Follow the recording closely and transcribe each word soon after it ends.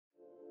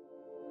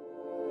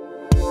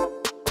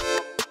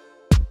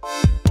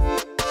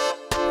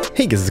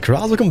Hey guys, it's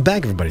Keralis. Welcome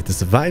back everybody to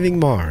Surviving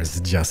Mars.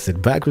 Just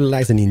sit back,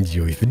 relax and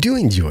enjoy. If you do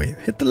enjoy,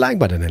 hit the like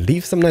button and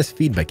leave some nice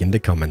feedback in the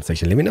comment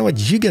section. Let me know what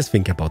you guys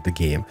think about the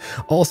game.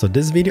 Also,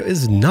 this video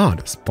is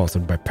not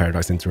sponsored by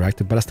Paradox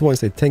Interactive, but I still want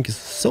to say thank you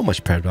so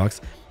much, Paradox,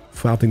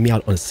 for helping me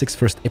out on the 6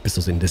 first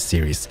episodes in this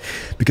series.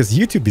 Because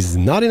YouTube is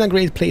not in a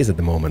great place at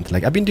the moment.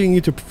 Like, I've been doing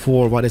YouTube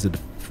for, what is it,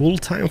 full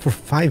time for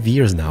 5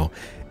 years now.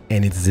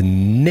 And it's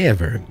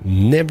never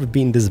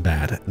been this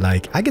bad.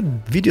 Like, I get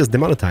videos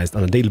demonetized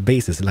on a daily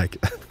basis,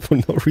 like, for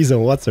no reason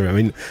whatsoever. I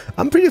mean,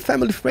 I'm pretty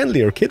family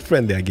friendly or kid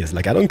friendly, I guess.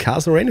 Like, I don't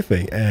cuss or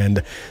anything,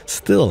 and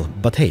still.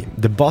 But hey,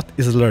 the bot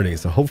is learning,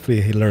 so hopefully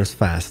he learns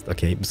fast,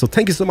 okay? So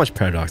thank you so much,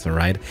 Paradox, all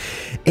right?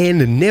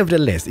 And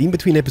nevertheless, in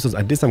between episodes,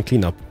 I did some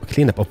cleanup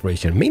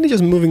operation, mainly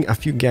just moving a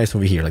few guys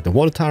over here, like the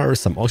water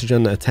towers, some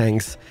oxygen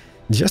tanks,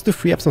 just to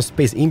free up some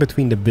space in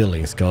between the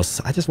buildings,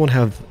 because I just want to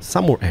have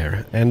some more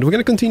air. And we're going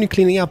to continue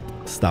cleaning up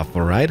stuff,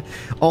 alright?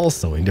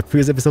 Also, in the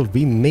previous episode,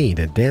 we made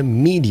the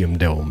medium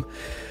dome.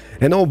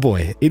 And oh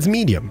boy, it's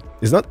medium.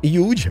 It's not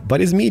huge, but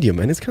it's medium,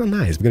 and it's kind of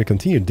nice. We're going to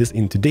continue this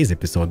in today's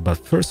episode, but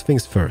first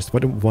things first,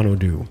 what do I want to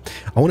do?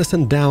 I want to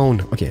send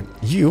down... Okay,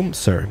 you,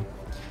 sir,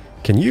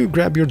 can you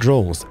grab your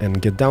drones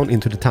and get down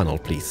into the tunnel,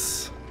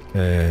 please?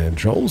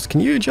 Drones,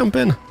 can you jump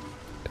in?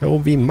 That will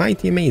be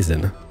mighty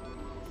amazing.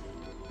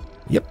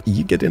 Yep,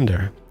 you get in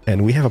there.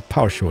 And we have a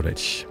power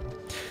shortage.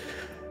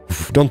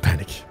 Don't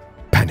panic.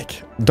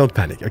 Don't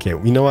panic. Okay,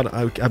 you know what?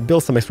 I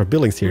built some extra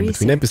buildings here in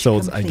between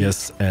episodes, I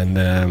guess, and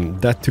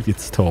that took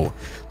its toll.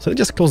 So let's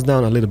just close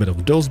down a little bit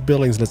of those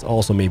buildings. Let's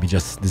also maybe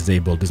just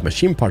disable this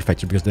machine part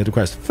factory, because that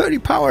requires 30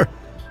 power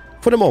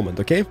for the moment,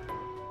 okay?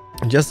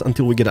 Just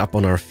until we get up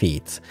on our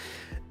feet.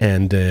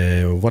 And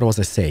what was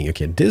I saying?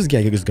 Okay, this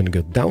guy is going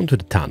to go down to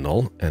the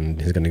tunnel, and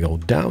he's going to go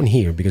down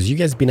here, because you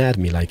guys been at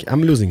me like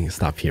I'm losing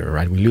stuff here,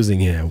 right? We're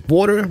losing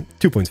water,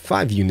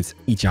 2.5 units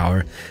each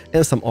hour,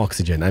 and some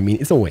oxygen. I mean,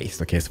 it's a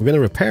waste, okay? So we're going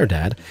to repair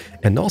that,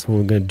 and also what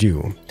we're going to do,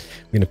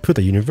 we're going to put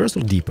a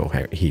universal depot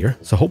here.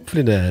 So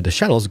hopefully the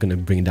shuttle is going to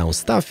bring down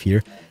stuff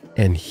here.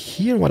 And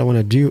here what I want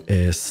to do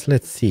is,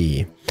 let's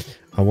see,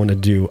 I want to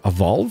do a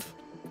valve.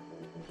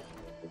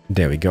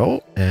 There we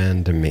go,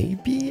 and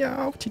maybe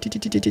no,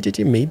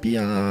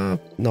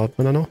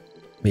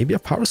 maybe a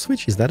power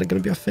switch. Is that going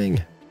to be a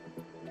thing?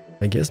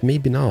 I guess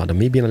maybe not.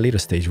 Maybe in a later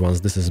stage once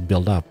this is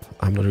built up.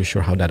 I'm not really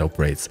sure how that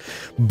operates,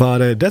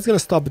 but that's going to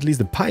stop at least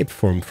the pipe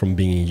from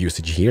being in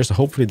usage here. So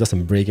hopefully it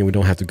doesn't break and we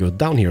don't have to go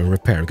down here and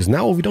repair, because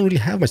now we don't really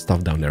have much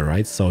stuff down there,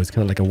 right? So it's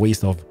kind of like a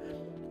waste of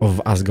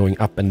us going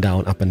up and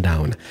down, up and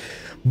down.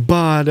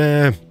 But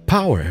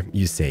power,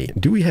 you say?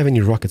 Do we have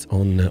any rockets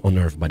on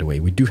Earth? By the way,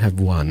 we do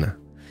have one.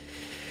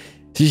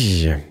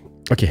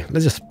 Okay,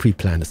 let's just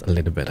pre-plan this a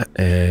little bit.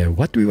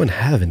 What do we want to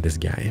have in this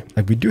guy?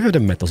 Like, we do have the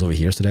metals over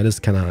here, so that is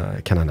kind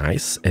of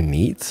nice and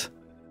neat.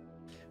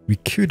 We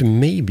could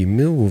maybe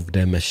move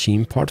the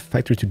machine part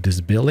factory to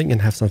this building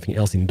and have something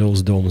else in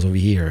those domes over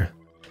here.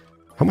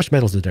 How much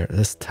metals is there?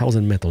 That's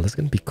 1,000 metal. That's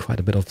going to be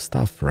quite a bit of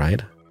stuff,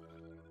 right?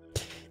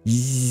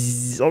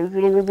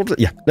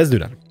 Yeah, let's do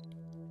that.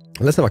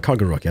 Let's have a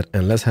cargo rocket,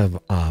 and let's have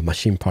a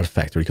machine part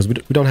factory, because we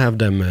don't have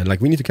them,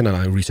 like, we need to kind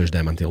of research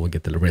them until we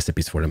get the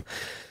recipes for them,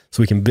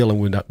 so we can build them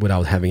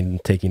without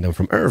taking them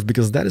from Earth,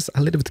 because that is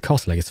a little bit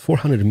costly. Like, it's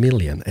 400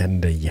 million,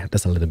 and yeah,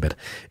 that's a little bit.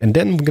 And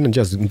then we're gonna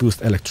just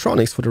boost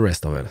electronics for the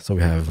rest of it. So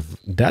we have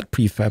that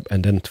prefab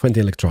and then 20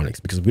 electronics,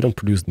 because we don't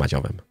produce much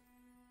of them.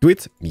 Do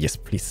it? Yes,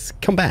 please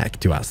come back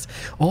to us.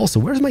 Also,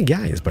 where's my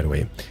guys, by the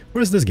way?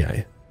 Where's this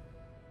guy?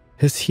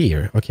 Is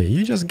here. Okay,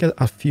 you just get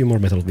a few more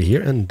metal over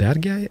here, and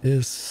that guy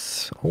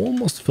is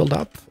almost filled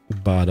up,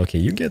 but okay,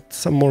 you get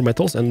some more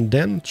metals, and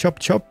then chop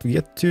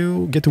get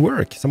to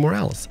work somewhere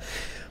else.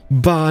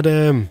 But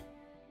man,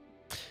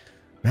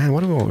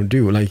 what do I want to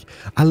do? Like,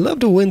 I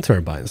love the wind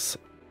turbines,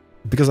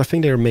 because I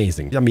think they're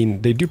amazing. I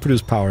mean, they do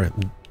produce power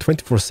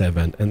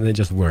 24/7 and they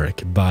just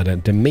work,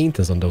 but the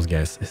maintenance on those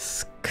guys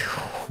is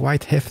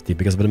quite hefty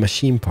because of the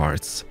machine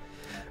parts.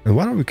 And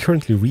what are we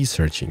currently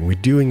researching?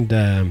 We're doing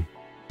the...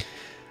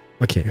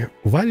 Okay,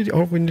 why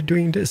are we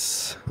doing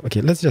this? Okay,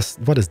 let's just...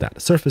 What is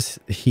that? Surface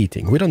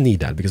heating. We don't need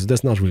that because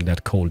that's not really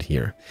that cold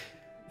here.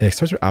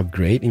 Extractor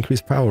upgrade,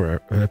 increase power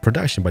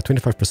production by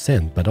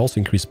 25%, but also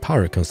increase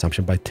power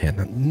consumption by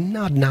 10.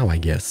 Not now, I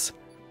guess.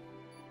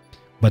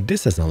 But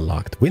this is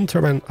unlocked. Wind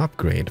turbine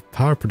upgrade,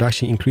 power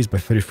production increased by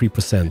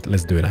 33%.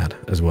 Let's do that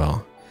as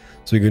well.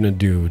 So we're gonna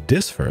do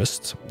this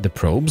first, the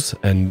probes,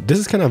 and this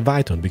is kind of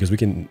vital because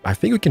I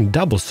think we can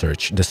double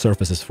search the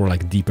surfaces for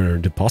like deeper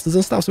deposits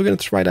and stuff, so we're gonna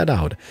try that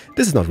out.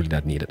 This is not really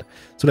that needed.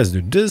 So let's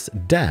do this,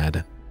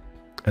 that,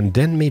 and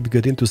then maybe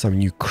get into some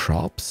new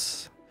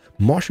crops.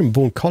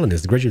 Martian-born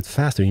colonists graduate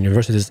faster in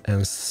universities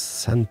and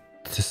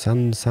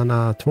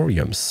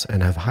sanatoriums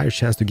and have higher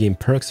chance to gain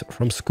perks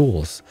from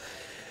schools.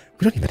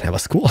 We don't even have a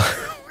school.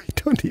 We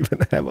don't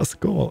even have a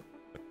school.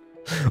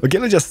 Okay,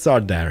 let's just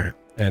start there.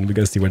 And we're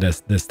going to see where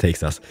this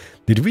takes us.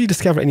 Did we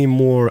discover any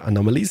more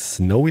anomalies?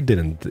 No, we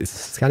didn't. It's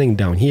scanning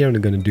down here, and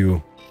we're going to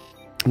do...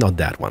 Not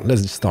that one.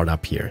 Let's just start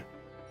up here.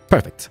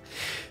 Perfect.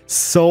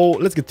 So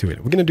let's get to it.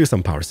 We're going to do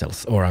some power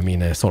cells, or I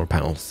mean solar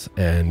panels,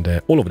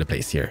 and all over the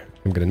place here.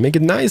 I'm going to make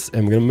it nice,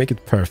 and we're going to make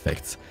it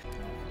perfect.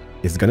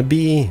 It's going to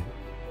be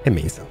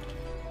amazing.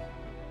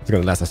 It's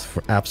going to last us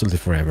for absolutely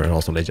forever. And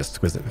also let's just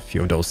squeeze a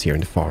few of those here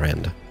in the far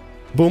end.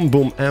 Boom,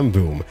 boom, and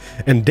boom.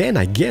 And then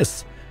I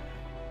guess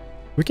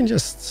we can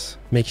just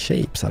make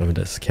shapes out of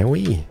this, can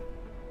we?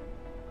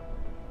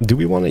 Do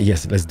we want to?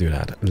 Yes, let's do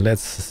that.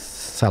 Let's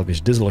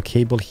salvage this little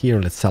cable here.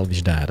 Let's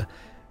salvage that.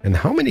 And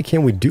how many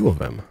can we do of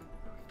them?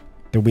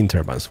 The wind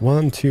turbines.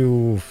 1,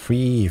 2,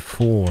 3,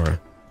 4,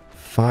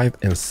 5,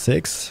 and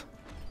 6.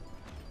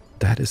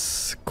 That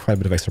is quite a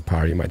bit of extra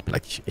power. You might be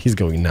like, he's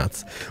going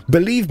nuts.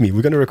 Believe me,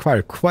 we're going to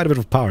require quite a bit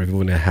of power if we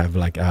want to have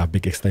like a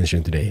big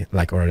extension today.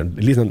 Like, or at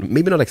least,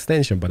 maybe not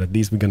extension, but at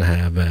least we're going to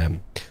have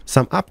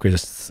some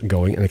upgrades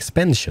going and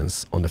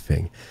expansions on the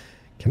thing.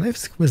 Can I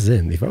squeeze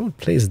in? If I would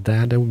place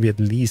that, there would be at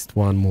least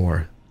one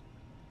more.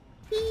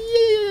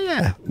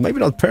 Yeah, maybe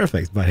not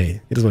perfect, but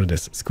hey, it is what it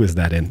is. Squeeze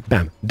that in.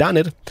 Bam, done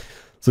it.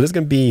 So this is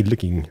going to be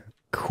looking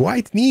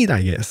quite neat,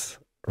 I guess.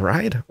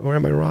 Right? Or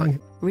am I wrong?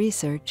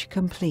 Research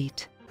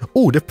complete.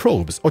 Oh, the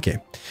probes. Okay.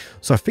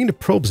 So I think the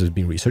probes have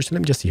been researched.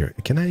 Let me just see here.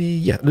 Can I?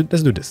 Yeah,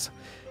 let's do this.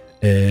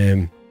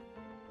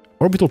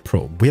 Orbital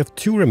probe. We have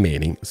 2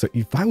 remaining. So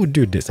if I would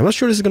do this, I'm not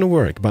sure this is going to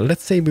work, but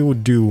let's say we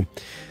would do...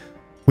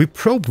 We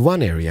probed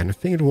one area, and I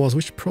think it was...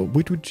 Which probe?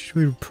 Which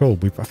we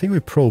probe? I think we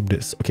probed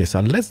this. Okay, so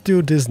let's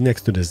do this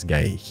next to this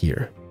guy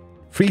here.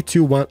 3,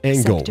 2, 1,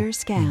 and go. Sector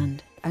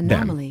scanned.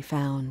 Anomaly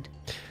found.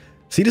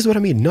 See, this is what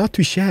I mean. Not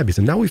too shabby.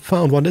 So now we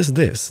found, what is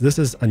this? This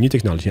is a new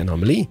technology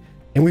anomaly.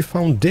 And we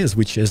found this,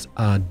 which is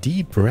a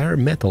deep rare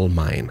metal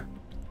mine.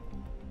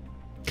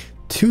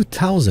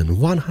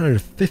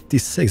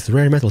 2,156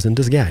 rare metals in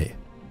this guy.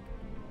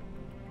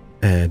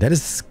 That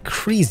is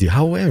crazy.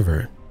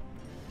 However,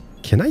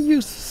 can I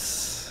use...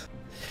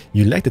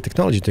 You lack the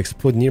technology to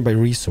exploit nearby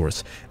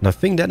resource. And I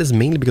think that is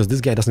mainly because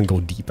this guy doesn't go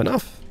deep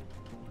enough.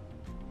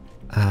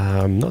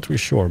 I'm not really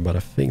sure, but I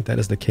think that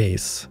is the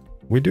case.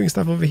 We're doing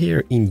stuff over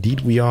here.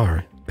 Indeed we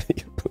are.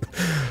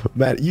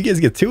 But you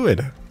guys get to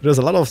it. There's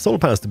a lot of solar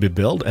panels to be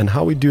built. And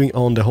how are we doing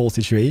on the whole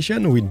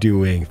situation? We're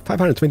doing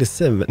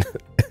 527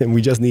 and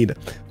we just need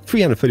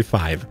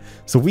 335.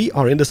 So we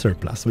are in the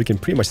surplus. We can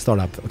pretty much start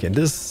up. Okay,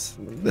 let's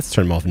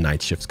turn off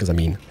night shifts, because I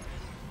mean,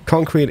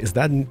 concrete, is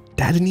that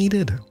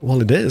needed?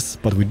 Well, it is,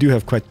 but we do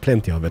have quite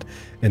plenty of it.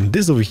 And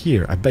this over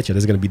here, I bet you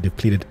this is going to be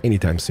depleted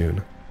anytime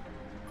soon.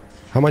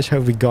 How much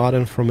have we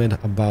gotten from it?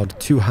 About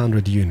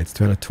 200 units,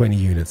 220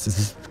 units. This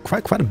is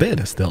quite a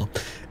bit still.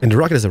 And the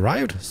rocket has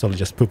arrived, so let's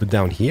just put it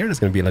down here. There's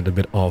going to be a little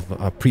bit of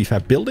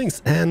prefab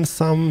buildings and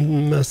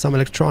some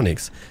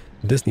electronics.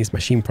 This needs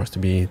machine parts to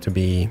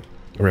be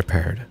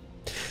repaired.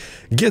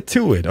 Get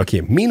to it. Okay,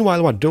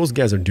 meanwhile, while those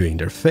guys are doing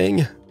their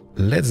thing,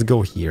 let's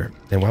go here.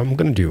 And what I'm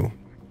going to do,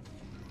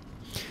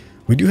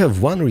 we do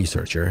have one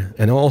researcher,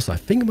 and also I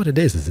think what it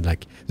is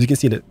like, as you can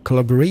see, the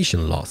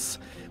collaboration loss.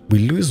 We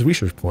lose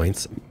research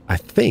points, I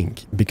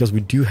think, because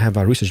we do have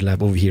a research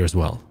lab over here as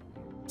well.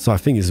 So I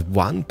think it's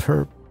 1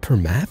 per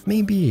map,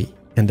 maybe?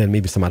 And then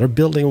maybe some other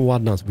building or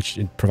whatnot, which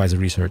it provides a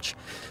research.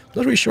 I'm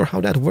not really sure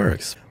how that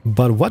works.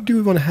 But what do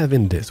we want to have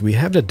in this? We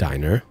have the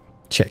diner.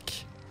 Check.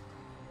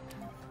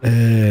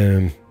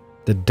 The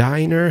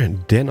diner,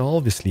 and then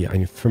obviously an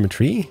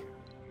infirmary.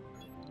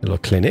 A little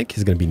clinic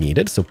is going to be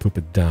needed, so put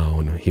it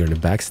down here in the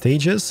back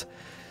stages.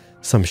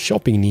 Some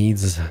shopping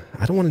needs.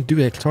 I don't want to do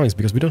electronics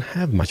because we don't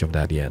have much of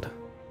that yet.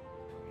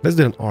 Let's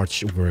do an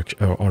art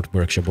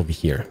workshop over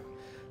here.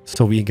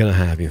 So we're going to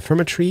have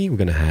infirmary, we're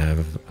going to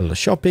have a little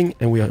shopping,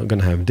 and we are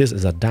going to have this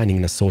as a dining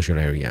and a social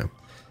area.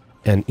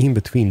 And in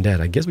between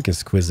that, I guess we can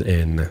squeeze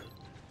in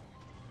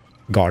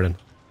garden.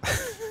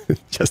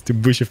 Just to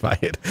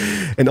bushify it.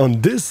 And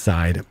on this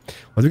side,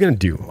 what we're going to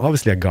do,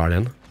 obviously a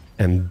garden,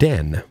 and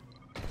then,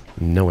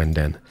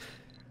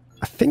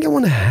 I think I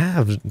want to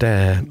have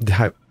the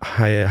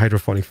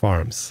hydroponic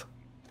farms.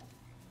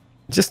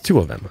 Just 2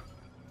 of them.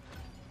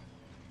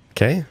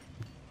 Okay.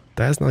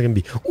 That's not going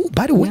to be... Oh,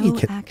 by the way... No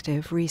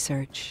active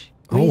research.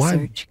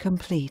 Research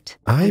complete.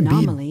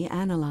 Anomaly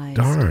analyzed.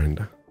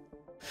 Darned.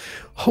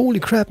 Holy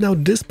crap, now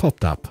this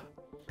popped up.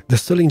 The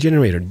Sterling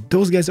generator.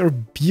 Those guys are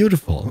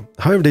beautiful.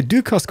 However, they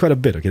do cost quite a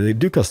bit. Okay, they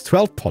do cost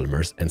 12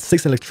 polymers and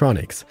 6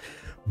 electronics.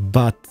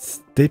 But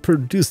they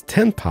produce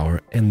 10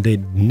 power and they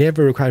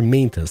never require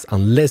maintenance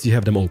unless you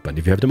have them open.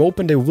 If you have them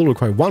open, they will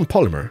require 1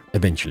 polymer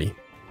eventually.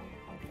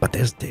 But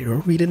they are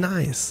really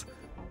nice.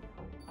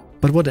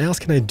 But what else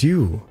can I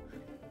do?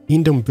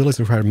 Indom buildings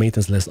require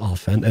maintenance less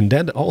often, and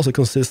that also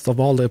consists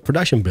of all the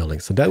production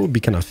buildings. So that would be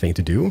kind of thing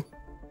to do.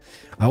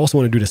 I also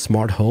want to do the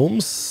smart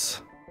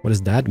homes. What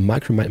is that?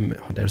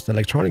 There's the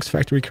electronics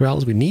factory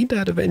Keralis. We need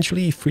that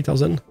eventually.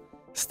 3000.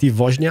 Steve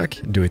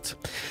Wozniak, do it.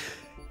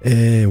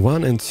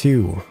 1 and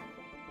 2.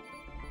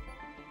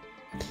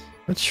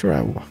 Not sure.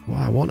 I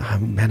want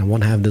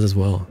to have this as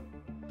well.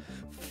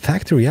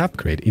 Factory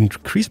upgrade.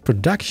 Increase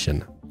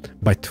production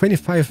by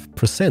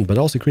 25%, but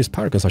also increase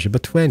power consumption by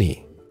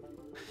 20%.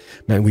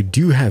 Man, we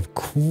do have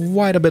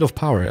quite a bit of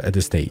power at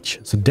this stage,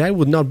 so that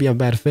would not be a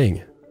bad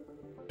thing.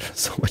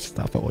 So much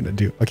stuff I want to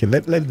do. Okay,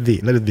 let it be.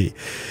 Let it be.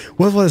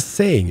 What was I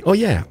saying? Oh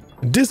yeah,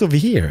 this over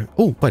here.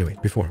 Oh, by the way,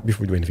 before we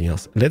do anything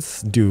else,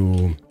 let's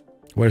do.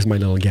 Where's my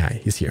little guy?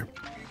 He's here.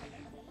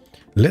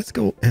 Let's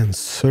go and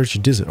search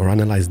this or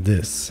analyze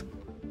this,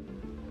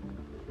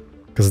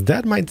 because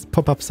that might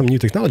pop up some new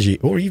technology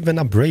or even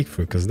a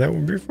breakthrough. Because that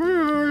would be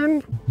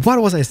fun.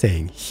 What was I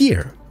saying?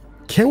 Here,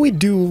 can we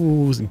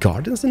do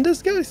gardens in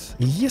this, guys?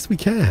 Yes, we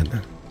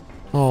can.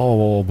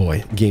 Oh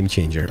boy, game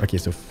changer. Okay,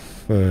 so.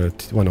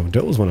 One of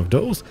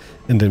those,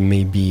 and then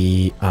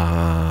maybe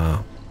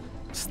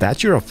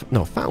statue of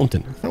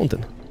fountain.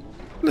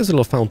 There's a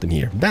little fountain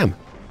here. Bam.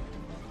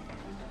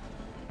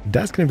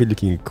 That's gonna be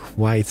looking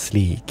quite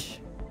sleek.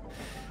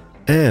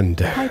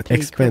 And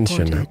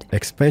expansion.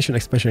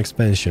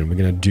 We're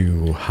gonna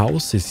do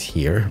houses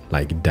here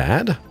like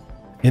that.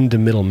 In the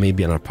middle,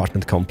 maybe an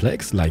apartment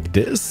complex like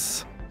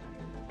this.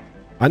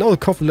 I know the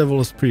comfort level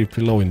is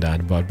pretty low in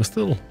that, but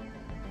still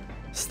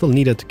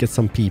needed to get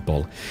some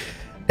people.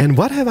 And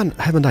what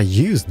haven't I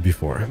used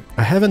before?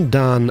 I haven't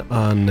done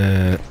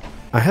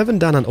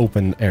an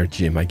open air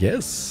gym, I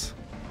guess.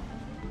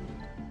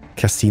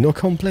 Casino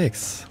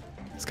complex.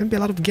 It's gonna be a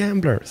lot of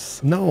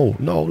gamblers. No,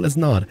 let's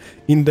not.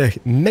 In the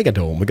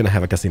Megadome, we're gonna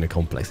have a casino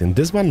complex. In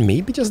this one,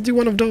 maybe just do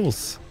one of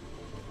those.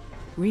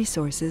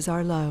 Resources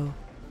are low.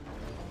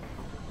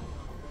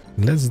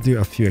 Let's do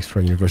a few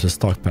extra universal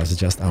stockpiles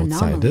just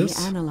outside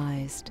this.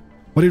 Analyzed.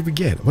 What did we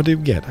get?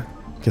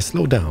 Okay,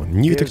 slow down.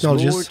 New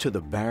technologies. There's more to the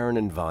barren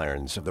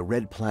environs of the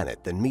red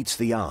planet than meets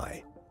the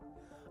eye.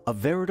 A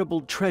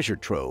veritable treasure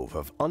trove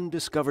of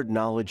undiscovered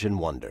knowledge and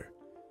wonder.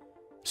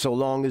 So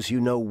long as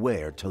you know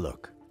where to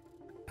look.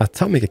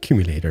 Atomic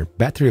accumulator,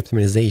 battery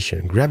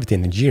optimization, gravity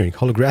engineering,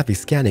 holographic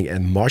scanning,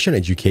 and Martian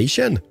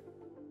education?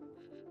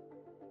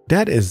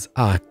 That is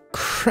a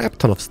crap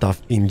ton of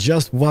stuff in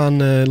just one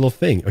little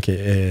thing.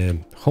 Okay,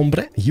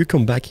 Hombre, you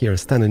come back here,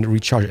 stand and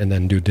recharge, and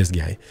then do this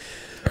guy.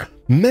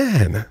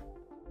 Man!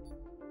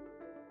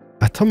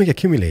 Atomic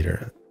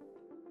accumulator.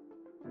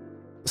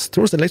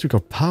 Stores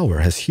electrical power,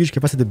 has huge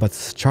capacity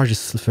but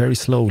charges very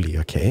slowly,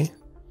 okay.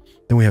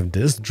 Then we have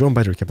this, drone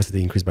battery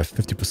capacity increased by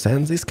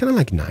 50%. It's kind of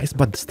like nice,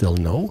 but still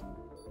no.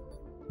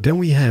 Then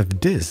we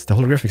have this, the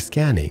holographic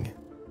scanning.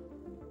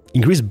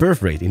 Increased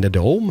birth rate in the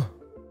dome,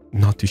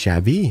 not too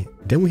shabby.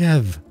 Then we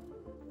have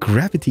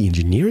gravity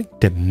engineering,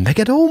 the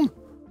Megadome.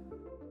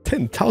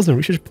 10,000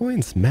 research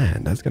points,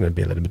 man, that's gonna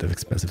be a little bit of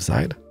expensive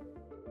side.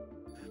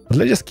 But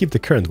let's just keep the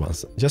current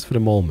ones, just for the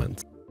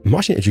moment.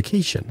 Martian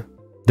education.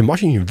 The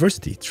Martian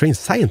University trains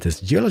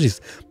scientists,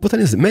 geologists,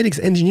 botanists, medics,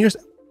 engineers.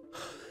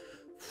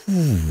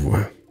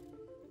 Ooh,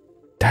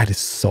 that is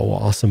so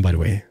awesome, by the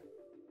way.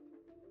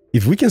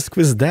 If we can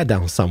squeeze that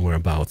down somewhere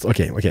about...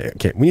 Okay. We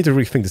need to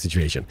rethink the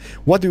situation.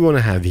 What do we want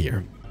to have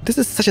here? This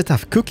is such a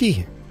tough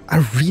cookie. I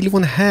really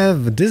want to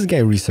have this guy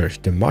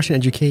research the Martian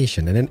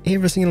education, and then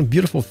every single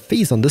beautiful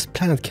face on this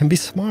planet can be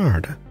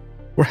smart.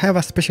 Or have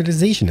a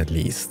specialization at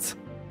least.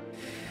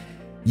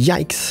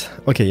 Yikes.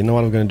 Okay, you know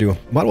what I'm gonna do?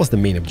 What was the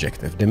main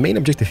objective? The main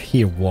objective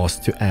here was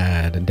to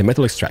add the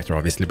metal extractor,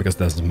 obviously, because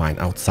that's mine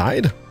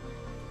outside.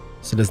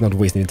 So let's not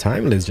waste any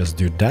time. Let's just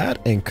do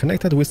that and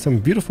connect it with some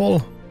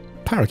beautiful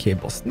power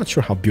cables. Not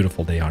sure how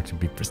beautiful they are,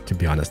 to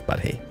be honest, but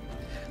hey,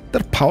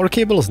 they're power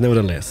cables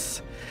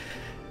nevertheless.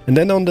 And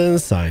then on the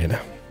inside,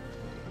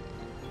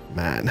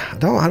 man, I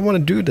don't want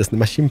to do this in the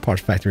machine part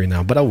factory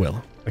now, but I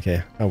will.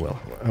 Okay, I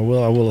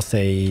will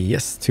say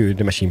yes to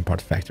the machine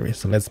part factory.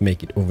 So let's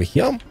make it over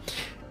here.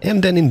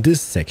 And then in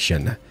this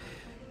section,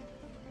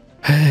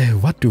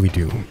 what do we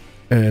do?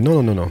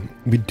 No.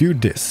 We do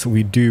this.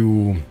 We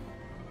do...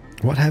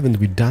 What haven't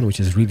we done which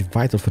is really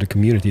vital for the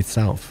community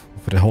itself,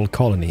 for the whole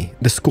colony?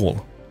 The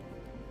school.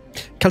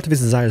 Cultivate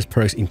desires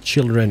perks in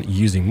children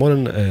using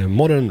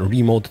modern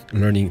remote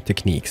learning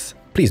techniques.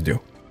 Please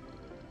do.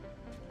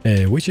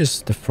 Which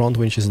is the front,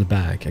 which is the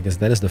back? I guess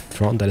that is the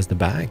front, that is the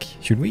back.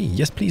 Should we?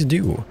 Yes, please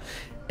do.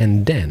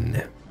 And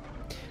then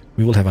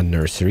we will have a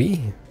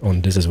nursery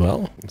on this as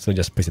well. So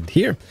just place it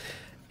here.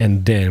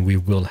 And then we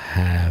will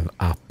have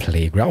a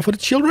playground for the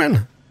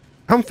children.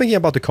 I'm thinking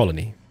about the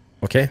colony.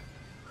 Okay?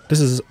 This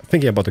is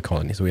thinking about the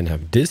colony. So we're going to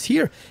have this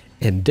here.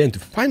 And then to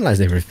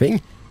finalize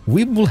everything,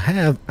 we will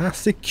have a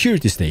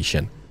security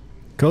station.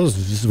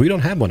 Because we don't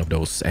have one of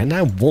those. And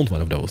I want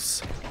one of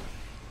those.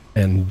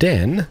 And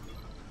then...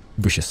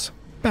 bushes.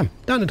 Bam,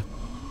 done it.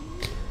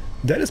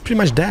 That is pretty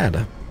much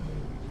that.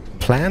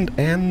 Planned,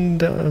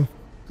 and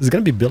it's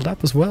gonna be built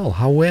up as well.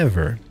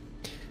 However,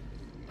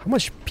 how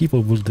much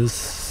people will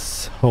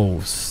this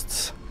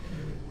host?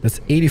 That's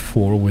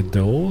 84 with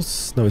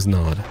those. No, it's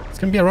not. It's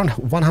gonna be around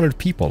 100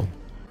 people.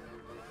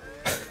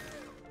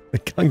 I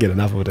can't get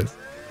enough of this.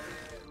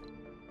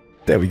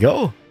 There we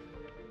go.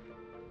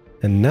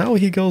 And now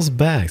he goes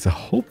back. So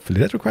hopefully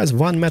that requires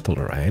one metal,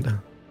 right?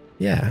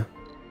 Yeah.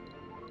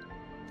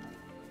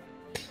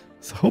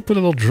 So hopefully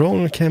the little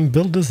drone can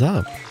build this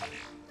up.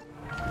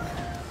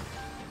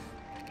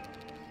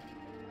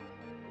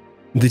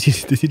 Did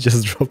he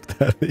just drop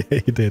that? Yeah,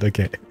 he did.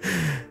 Okay.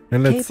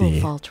 And let's see.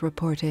 Cable fault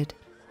reported.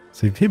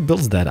 So if he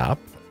builds that up,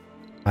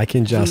 I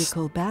can just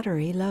Vehicle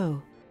battery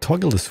low.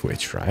 toggle the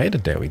switch, right?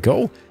 There we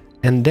go.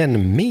 And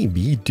then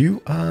maybe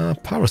do a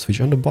power switch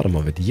on the bottom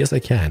of it. Yes, I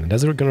can.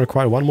 That's going to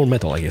require one more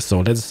metal, I guess. So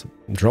let's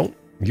drone,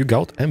 you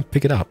go out and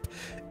pick it up.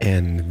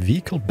 And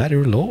vehicle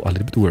battery low, a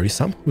little bit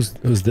worrisome. Who's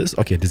this?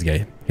 Okay, this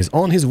guy. He's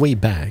on his way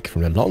back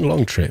from a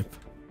long trip.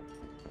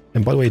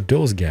 And by the way,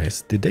 those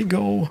guys, did they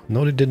go?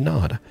 No, they did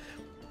not.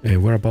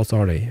 Whereabouts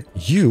are they?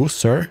 You,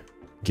 sir,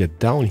 get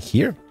down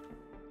here.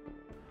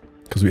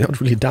 Because we're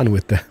not really done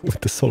with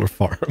the solar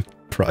farm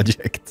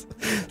project.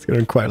 It's going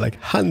to require like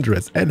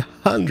hundreds and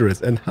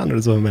hundreds and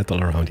hundreds of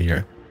metal around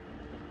here.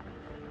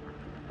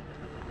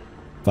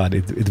 But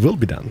it will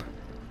be done.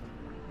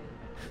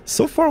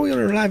 So far we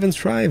are alive and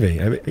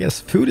thriving. I guess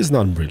food is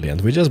not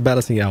brilliant. We're just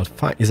balancing out.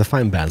 It's a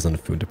fine balance on the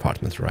food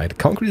department, right?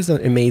 Concrete is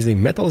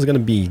amazing. Metal is going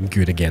to be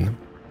good again.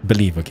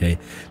 Believe, okay?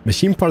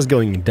 Machine parts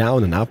going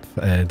down and up.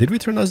 Did we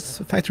turn this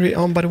factory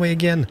on, by the way,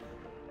 again?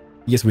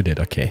 Yes, we did.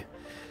 Okay.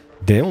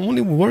 The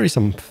only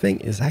worrisome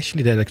thing is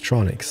actually the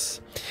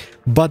electronics.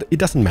 But it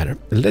doesn't matter.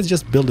 Let's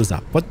just build this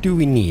up. What do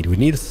we need? We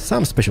need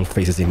some special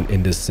phases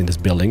in this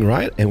building,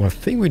 right? And one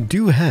thing we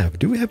do have.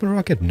 Do we have a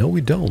rocket? No,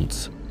 we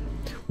don't.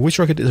 Which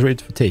rocket is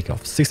ready for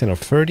takeoff? 16 or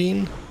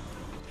 13?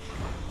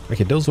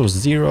 Okay, those are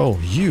 0.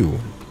 You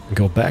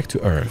go back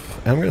to Earth.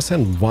 And I'm going to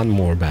send one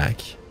more back.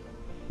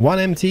 One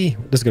empty.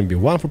 There's going to be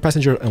one for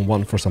passenger and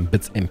one for some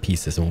bits and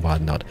pieces and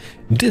whatnot.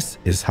 This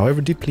is,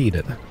 however,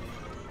 depleted.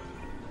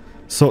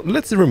 So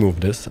let's remove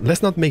this.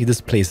 Let's not make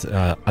this place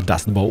a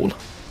dust bowl.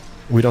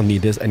 We don't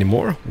need this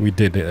anymore. We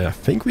did, I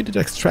think we did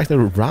extract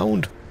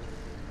around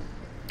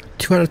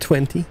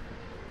 220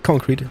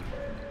 concrete.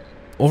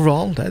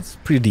 Overall, that's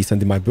pretty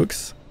decent in my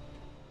books.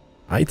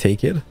 I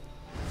take it.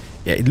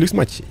 Yeah, it looks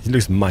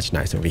much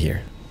nicer over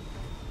here.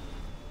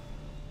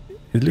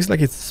 It looks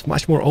like it's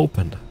much more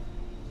open.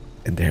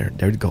 And there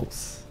it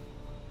goes.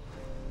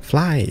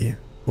 Fly.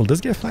 Will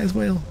this guy fly as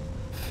well?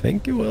 I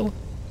think it will.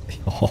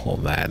 Oh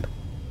man.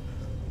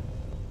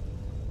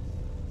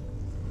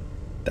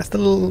 That's the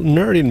little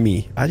nerd in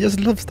me. I just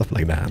love stuff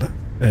like that.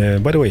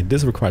 By the way,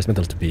 this requires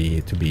metal to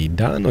be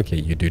done. Okay,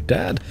 you do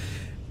that.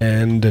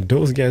 And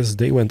those guys,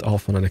 they went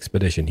off on an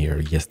expedition here.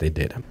 Yes, they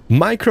did.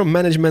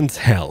 Micromanagement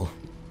hell.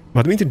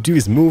 What we need to do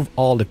is move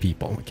all the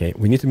people, okay?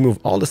 We need to move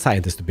all the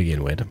scientists to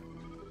begin with.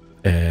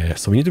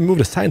 So we need to move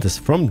the scientists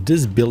from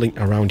this building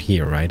around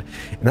here, right?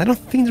 And I don't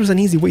think there's an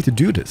easy way to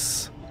do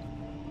this.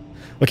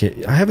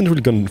 Okay, I haven't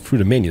really gone through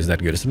the menus that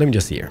good, so let me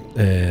just see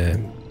here.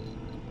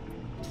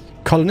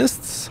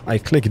 Colonists, I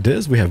click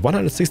this. We have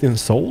 116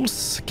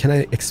 souls. Can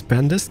I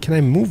expand this? Can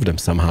I move them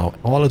somehow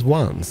all at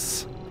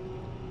once?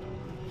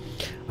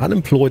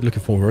 Unemployed,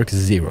 looking for work,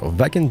 0.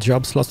 Vacant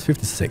job slots,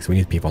 56. We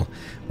need people.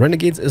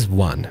 Renegades is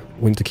 1.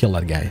 We need to kill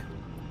that guy.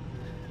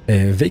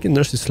 Vacant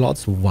nursery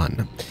slots,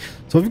 1.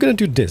 So we're gonna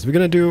do this. We're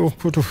gonna do,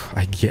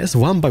 I guess,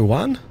 1 by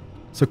 1.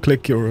 So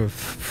click your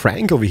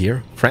Frank over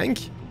here.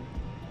 Frank.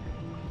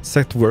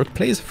 Set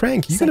workplace.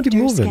 Frank, you're gonna be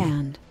moving.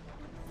 Scanned.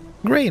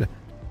 Great.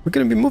 We're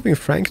gonna be moving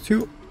Frank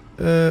to...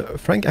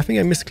 Frank, I think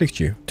I misclicked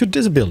you. To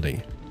this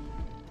building.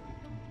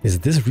 Is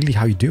this really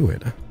how you do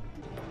it?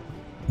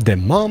 The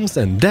moms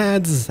and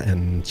dads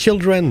and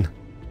children,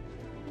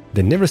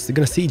 they're never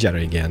gonna see each other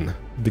again.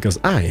 Because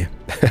I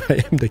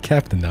am the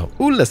captain now.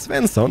 Ulla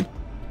Svensson.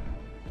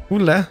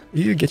 Ulla,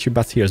 you get your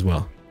butts here as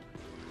well.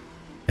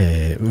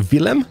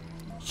 Willem,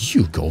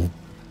 you go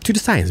to the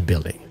science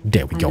building.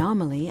 There we go.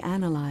 Anomaly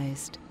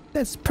analyzed.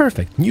 That's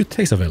perfect. New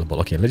text available.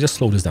 Okay, let's just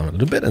slow this down a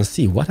little bit and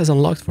see what has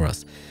unlocked for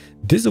us.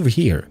 This over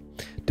here,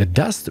 the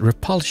dust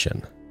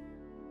repulsion.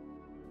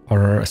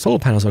 Our solar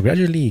panels are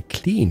gradually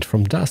cleaned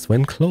from dust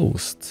when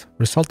closed,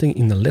 resulting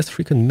in a less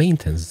frequent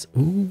maintenance.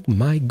 Oh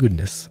my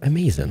goodness,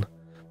 amazing.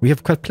 We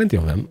have quite plenty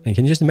of them. And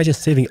can you just imagine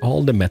saving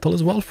all the metal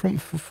as well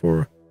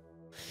for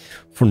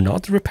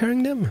not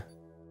repairing them?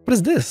 What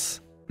is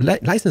this?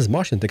 Licensed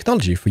Martian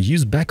technology for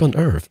use back on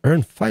Earth.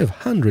 Earn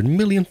 500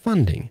 million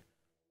funding.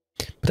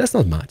 But that's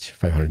not much,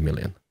 500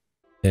 million.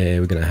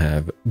 We're gonna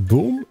have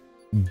boom,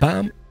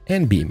 bam,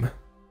 and beam.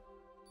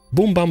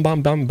 Boom, bam,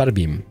 bam, bam, bada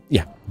beam.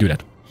 Yeah, do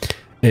that.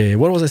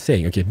 What was I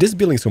saying? Okay, this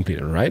building is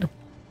completed, right?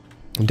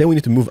 And then we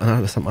need to move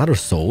some other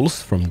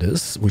souls from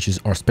this, which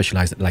are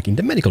specialized like in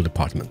the medical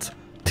department.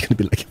 They're gonna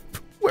be like,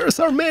 where's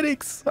our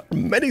medics? Our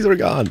medics are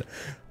gone.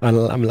 And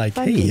I'm like,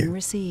 hey,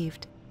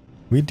 received.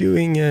 We're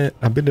doing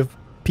a bit of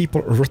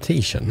people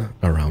rotation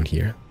around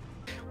here.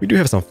 We do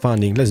have some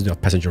funding. Let's do a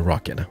passenger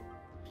rocket.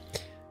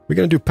 We're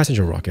gonna do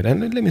passenger rocket,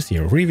 and let me see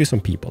here. Review some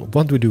people.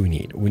 What do we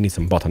need? We need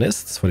some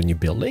botanists for the new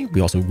building.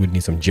 We also would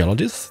need some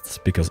geologists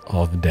because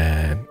of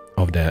the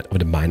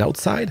mine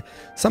outside.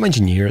 Some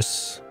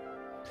engineers,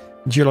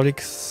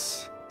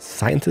 geologics,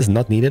 scientists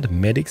not needed,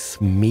 medics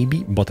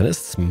maybe,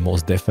 botanists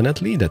most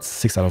definitely. That's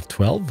 6 out of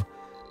 12.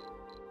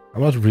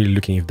 I'm not really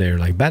looking if they're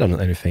like bad on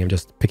anything. I'm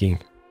just picking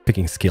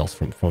skills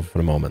for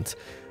the moment.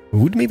 We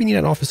would maybe need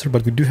an officer,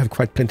 but we do have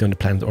quite plenty on the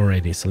planet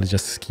already, so let's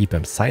just keep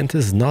them.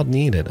 Scientists not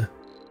needed.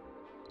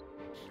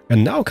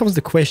 And now comes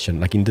the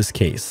question, like in this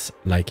case,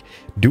 like,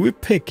 do we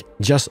pick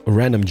just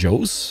random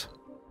Joes?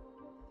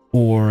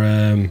 Or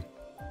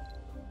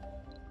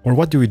Or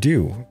what do we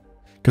do?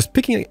 Because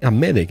picking a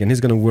medic and he's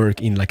going to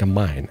work in like a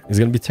mine is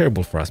going to be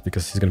terrible for us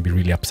because he's going to be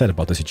really upset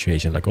about the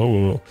situation. Like,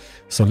 oh,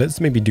 so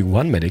let's maybe do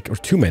one medic or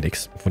two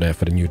medics for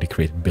the newly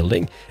created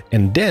building.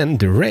 And then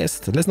the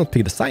rest, let's not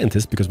pick the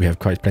scientists because we have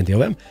quite plenty of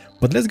them.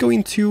 But let's go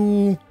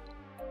into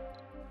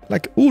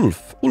like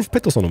Ulf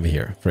Pettersson over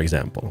here, for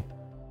example.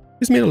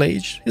 He's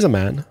middle-aged. He's a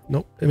man.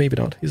 No, maybe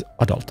not. He's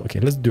adult.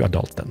 Okay, let's do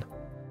adult then.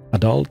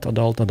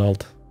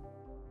 Adult.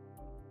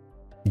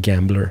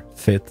 Gambler,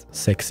 fit,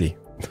 sexy.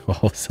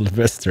 Oh,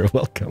 Sylvester,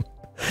 welcome.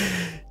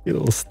 You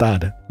little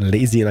stud.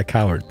 Lazy and a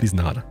coward. Please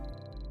not.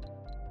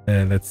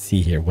 Let's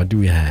see here. What do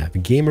we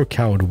have? Gamer,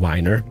 coward,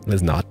 whiner.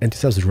 Let's not.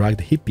 Enthusiast, rugged,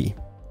 hippie.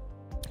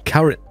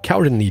 Coward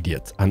and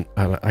idiot. An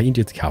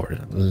idiot,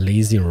 coward.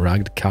 Lazy,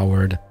 rugged,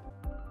 coward.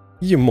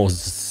 You're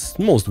most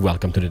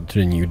welcome to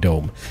the new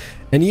dome.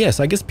 And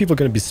yes, I guess people are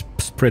going to be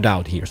spread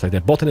out here. So like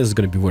the botanist is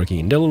going to be working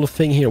in that little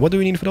thing here. What do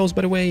we need for those,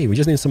 by the way? We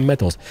just need some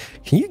metals.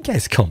 Can you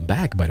guys come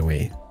back, by the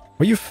way?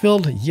 Are you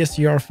filled? Yes,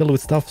 you are filled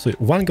with stuff. So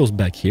one goes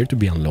back here to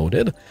be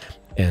unloaded.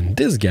 And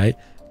this guy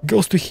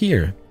goes to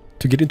here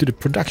to get into the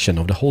production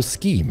of the whole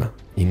scheme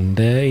in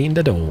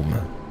the dome.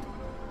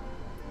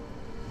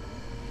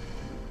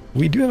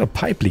 We do have a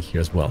pipe leak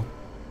here as well.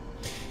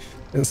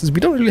 And since we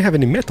don't really have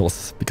any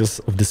metals because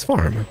of this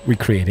farm we're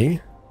creating,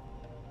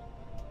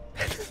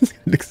 it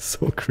looks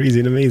so crazy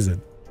and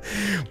amazing.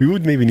 We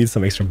would maybe need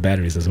some extra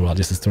batteries as well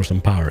just to store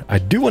some power. I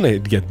do want to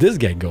get this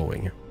guy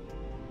going.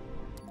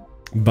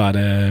 But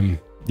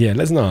yeah,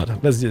 let's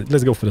not.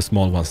 Let's go for the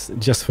small ones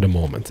just for the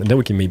moment. And then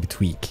we can maybe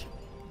tweak.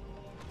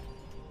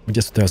 We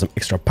just have some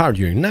extra power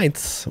during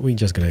nights. We're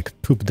just going to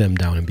poop them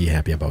down and be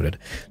happy about it.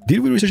 Did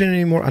we research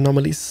any more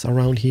anomalies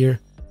around here?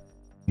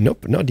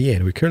 Nope, not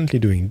yet. We're currently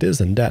doing this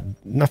and that.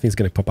 Nothing's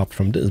going to pop up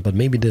from this, but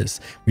maybe this.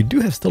 We do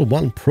have still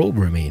one probe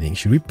remaining.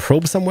 Should we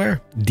probe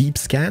somewhere? Deep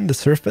scan the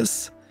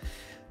surface?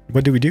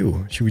 What do we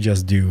do? Should we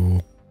just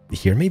do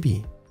here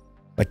maybe?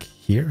 Like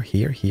here?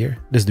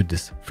 Let's do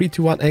this. 3,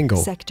 2, 1, and go.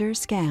 Sector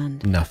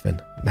scanned. Nothing.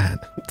 Man,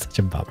 such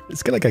a bummer.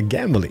 It's kind of like a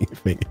gambling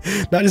thing.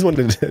 Now I just want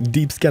to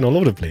deep scan all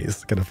over the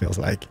place, kind of feels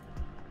like.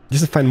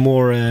 Just to find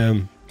more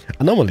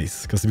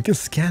anomalies, because we can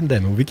scan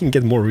them and we can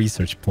get more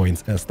research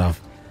points and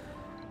stuff.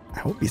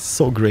 That would be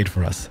so great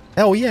for us.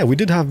 Oh yeah, we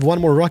did have one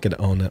more rocket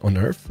on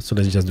Earth, so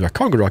let's just do a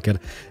cargo rocket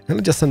and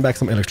let's just send back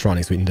some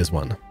electronics in this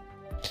one.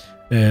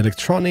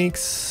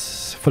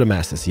 Electronics for the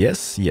masses,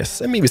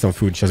 yes, and maybe some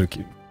food just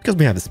because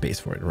we have the space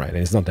for it, right? And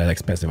it's not that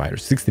expensive either.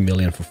 60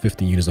 million for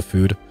 15 units of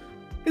food.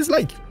 It's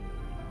like,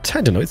 I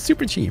don't know, it's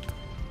super cheap.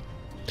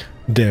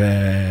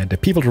 The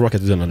people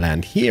rocket is gonna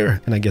land here,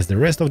 and I guess the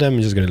rest of them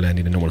is just gonna land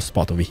in a normal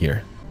spot over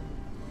here.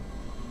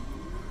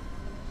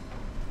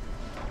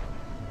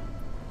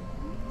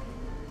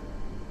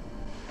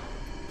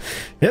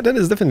 Yeah, that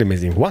is definitely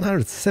amazing.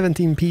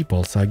 117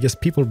 people, so I guess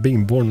people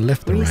being born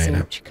left and right.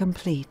 Research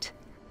complete.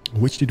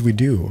 Which did we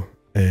do?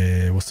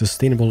 Was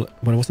sustainable.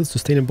 What was it?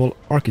 Sustainable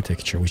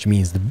architecture, which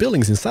means the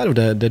buildings inside of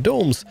the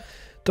domes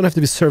don't have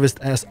to be serviced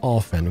as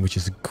often, which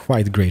is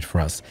quite great for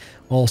us.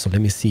 Also,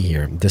 let me see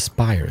here. The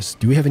spires.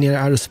 Do we have any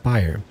other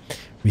spire?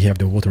 We have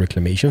the water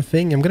reclamation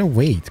thing. I'm gonna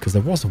wait because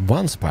there was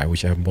one spire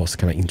which I was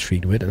kind of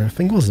intrigued with, and I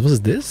think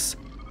was this?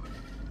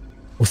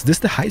 Was this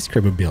the high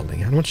skyscraper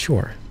building? I'm not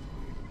sure.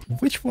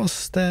 Which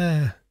was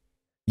the...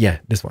 Yeah,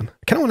 this one.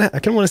 I kind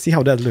of want to see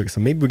how that looks. So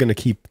maybe we're gonna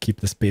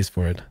keep the space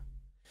for it.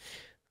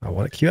 I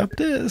want to queue up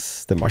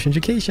this. The Martian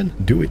education.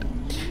 Do it.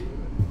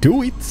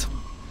 Do it.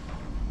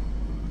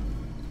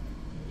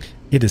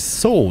 It is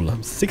Soul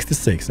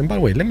 66. And by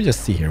the way, let me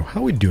just see here.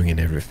 How are we doing in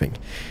everything?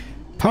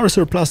 Power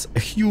surplus,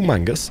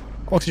 humongous.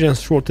 Oxygen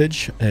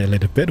shortage, a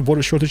little bit.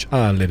 Water shortage,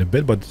 a little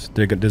bit. But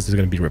this is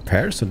going to be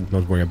repaired, so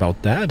don't worry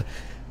about that.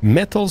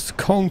 Metals,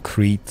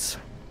 concrete.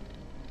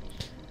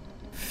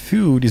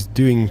 Food is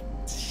doing...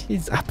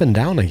 It's up and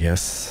down, I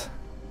guess.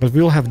 But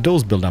we'll have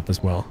those build up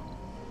as well.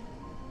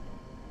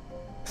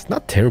 It's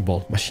not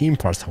terrible. Machine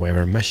parts,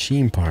 however.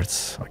 Machine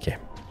parts. Okay.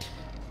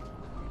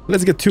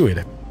 Let's get to it.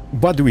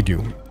 What do we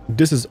do?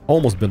 This is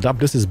almost built up.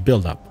 This is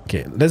build up.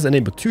 Okay, let's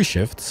enable 2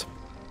 shifts.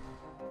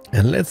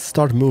 And let's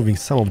start moving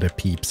some of the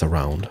peeps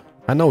around.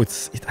 I know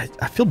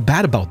I feel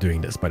bad about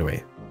doing this, by the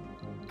way.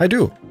 I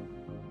do.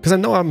 Because I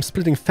know I'm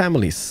splitting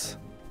families.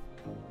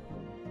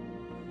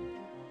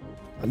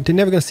 They're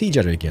never gonna see each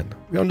other again.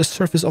 We're on the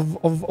surface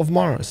of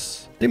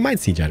Mars. They might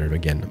see each other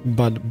again,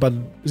 but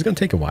it's gonna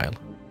take a while.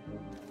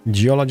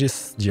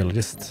 Geologist,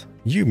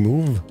 you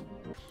move.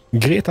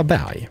 Greta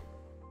Berg,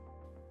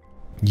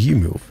 you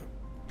move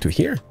to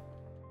here.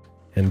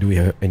 And do we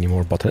have any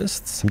more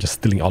botanists? I'm just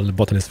stealing all the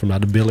botanists from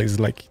other buildings.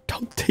 Like,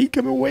 don't take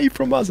them away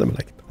from us. I'm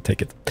like,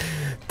 take it.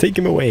 Take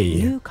them away.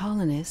 New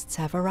colonists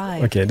have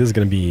arrived. Okay, this is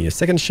gonna be a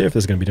second shift.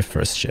 This is gonna be the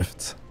first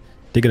shift.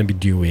 They're gonna be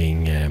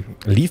doing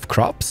leaf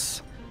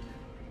crops.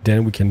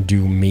 Then we can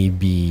do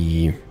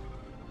maybe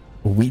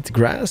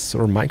wheatgrass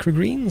or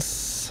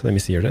microgreens. Let me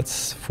see here.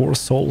 That's 4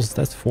 souls.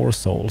 That's 4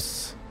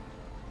 souls.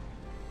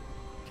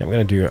 Okay,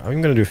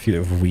 I'm gonna do a field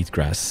of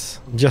wheatgrass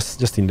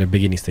just in the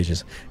beginning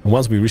stages. And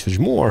once we research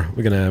more,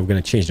 we're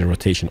gonna change the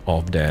rotation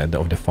of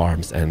the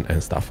farms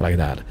and stuff like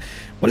that.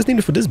 What is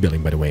needed for this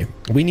building, by the way?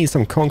 We need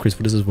some concrete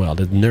for this as well.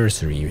 The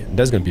nursery,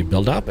 that's gonna be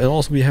built up, and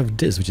also we have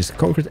this, which is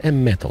concrete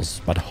and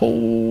metals. But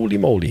holy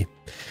moly,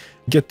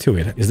 get to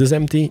it. Is this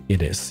empty?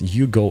 It is.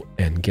 You go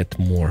and get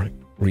more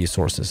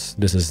resources.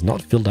 This is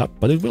not filled up,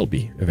 but it will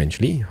be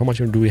eventually. How much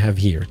do we have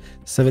here?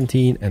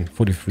 17 and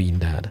 43 in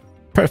that.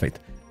 Perfect.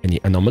 Any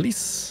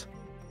anomalies?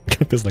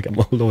 It feels like I'm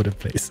all over the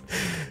place.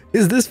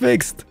 Is this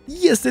fixed?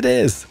 Yes, it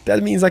is.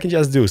 That means I can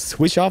just do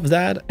switch off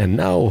that, and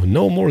now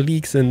no more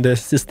leaks in the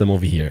system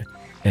over here.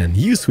 And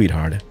you,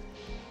 sweetheart,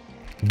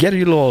 get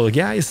your little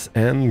guys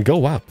and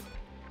go up.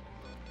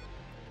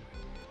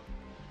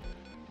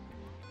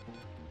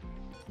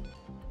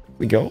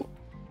 We go.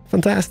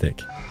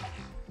 Fantastic.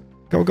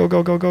 Go, go,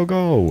 go, go, go,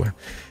 go.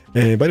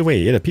 By the way,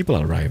 yeah, the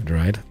people arrived,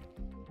 right?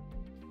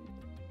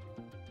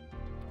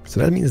 So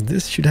that means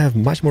this should have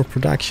much more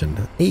production.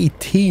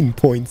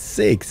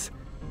 18.6.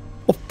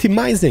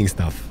 Optimizing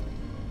stuff.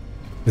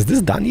 Is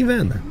this done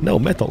even? No,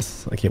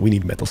 metals. Okay, we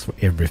need metals for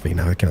everything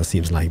now, it kind of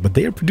seems like. But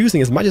they are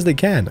producing as much as they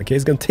can. Okay,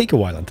 it's going to take a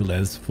while until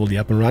that's fully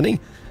up and running.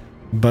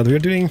 But we're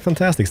doing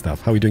fantastic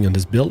stuff. How are we doing on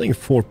this building?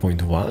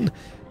 4.1.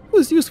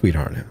 Who's you,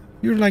 sweetheart?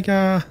 You're like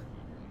a...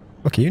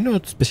 Okay, you know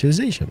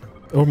specialization.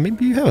 Or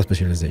maybe you have a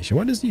specialization.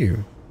 What is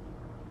you?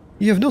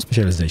 You have no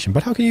specialization,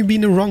 but how can you be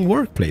in the wrong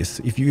workplace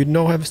if you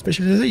don't have a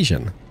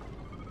specialization?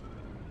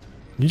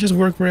 You just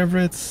work wherever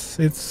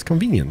it's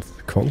convenient.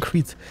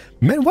 Concrete.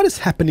 Man, what is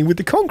happening with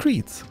the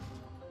concrete?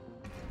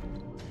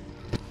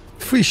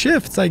 Free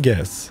shifts, I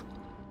guess.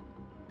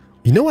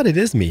 You know what it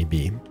is,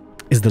 maybe?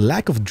 Is the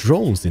lack of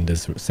drones in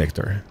this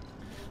sector.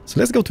 So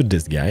let's go to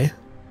this guy.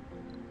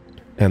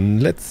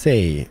 And let's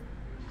say,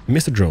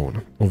 Mr.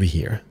 Drone, over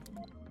here.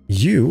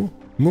 You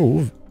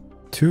move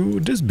to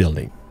this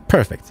building.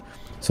 Perfect.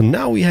 So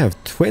now we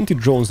have 20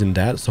 drones in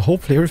that, so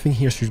hopefully everything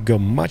here should go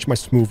much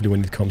smoothly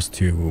when it comes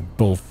to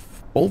both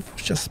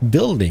just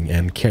building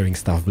and carrying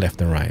stuff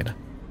left and right.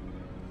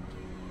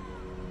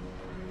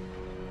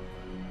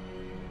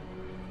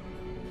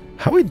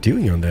 How are we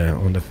doing on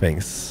the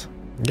things?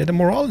 Yeah, the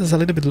morale is a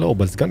little bit low,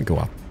 but it's gonna go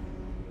up.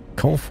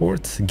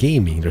 Comfort,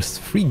 gaming. There's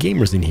 3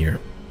 gamers in here.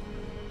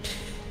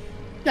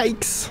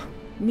 Yikes.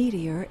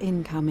 Meteor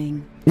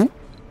incoming. Ooh.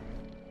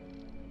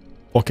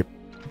 Okay.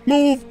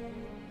 Move.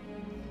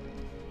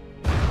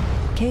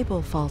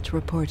 Cable fault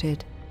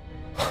reported.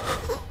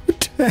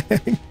 Dang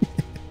it.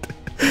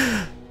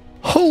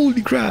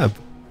 Holy crap.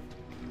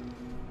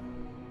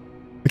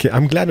 Okay,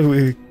 I'm glad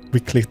we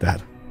clicked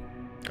that.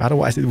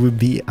 Otherwise it would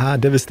be a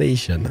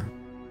devastation.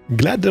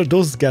 Glad that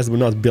those guys were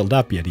not built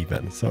up yet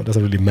even, so it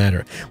doesn't really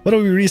matter. What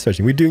are we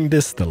researching? We're doing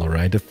this still,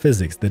 alright? The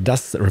physics, the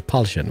dust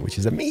repulsion, which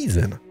is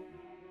amazing.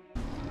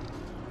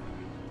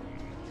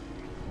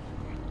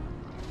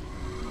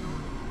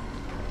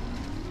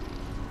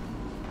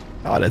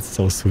 Oh, that's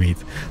so sweet.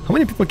 How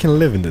many people can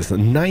live in this?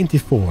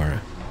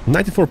 94.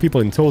 94 people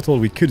in total.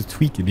 We could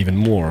tweak it even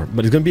more,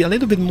 but it's going to be a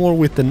little bit more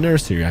with the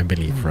nursery, I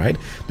believe, right?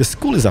 The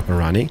school is up and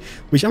running,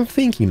 which I'm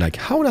thinking, like,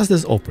 how does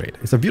this operate?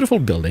 It's a beautiful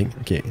building.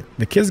 Okay,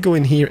 the kids go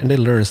in here and they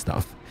learn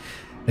stuff.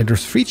 And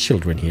there's 3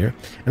 children here.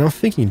 And I'm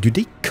thinking, do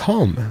they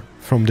come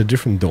from the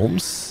different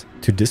domes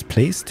to this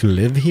place to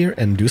live here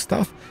and do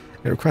stuff?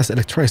 It requires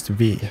electronics to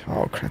be...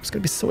 Oh crap, it's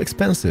going to be so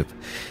expensive.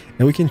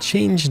 And we can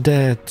change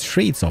the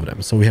traits of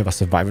them. So we have a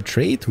survivor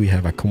trait, we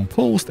have a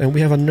composed, and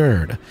we have a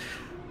nerd.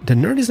 The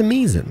nerd is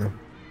amazing.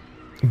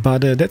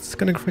 But that's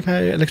going to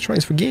require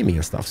electronics for gaming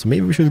and stuff. So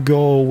maybe we should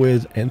go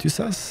with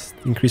enthusiast,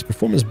 increased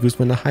performance boost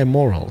when a high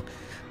moral.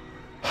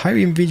 Higher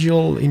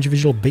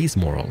individual base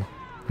moral.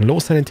 Low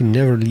sanity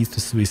never leads to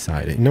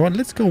suicide. You know what,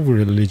 let's go with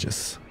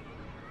religious.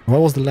 What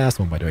was the last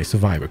one, by the way?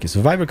 Survivor. Okay,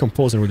 survivor,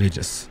 composed, and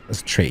religious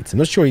as traits. I'm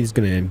not sure he's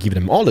going to give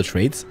them all the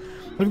traits,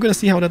 but we're going to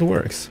see how that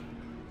works.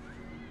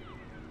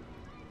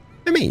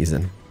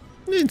 Amazing.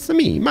 It's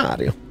me,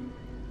 Mario.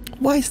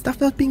 Why is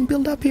stuff not being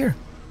built up here?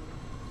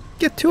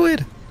 Get to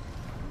it.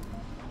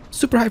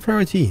 Super high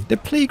priority. The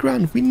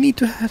playground. We need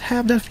to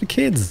have that for the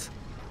kids.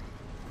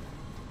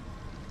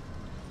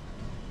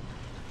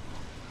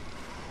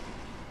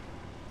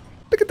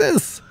 Look at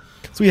this.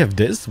 So we have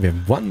this. We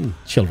have 1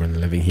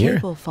 children living here.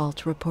 Cable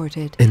fault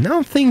reported. And now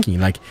I'm thinking,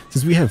 like,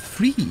 since we have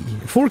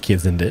 4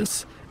 kids in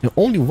this, and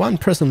only 1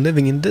 person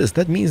living in this,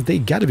 that means they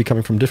gotta be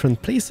coming from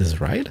different places,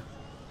 right?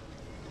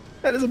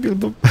 That is a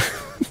beautiful...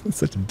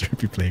 Such a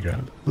drippy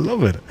playground.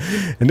 Love it.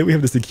 And then we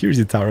have the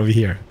security tower over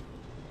here.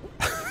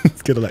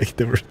 It's kind of like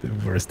the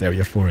worst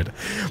area for it.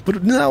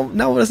 But now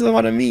that's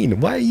what I mean.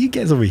 Why are you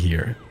guys over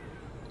here?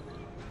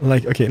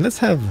 Like, okay, let's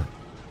turn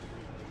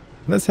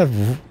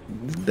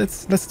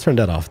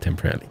that off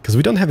temporarily, because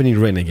we don't have any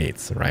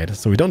renegades, right?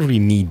 So we don't really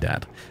need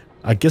that.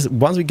 I guess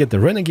once we get the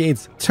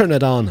renegades, turn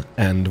it on,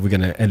 and we're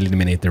gonna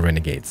eliminate the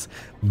renegades.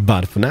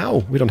 But for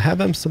now, we don't have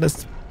them, so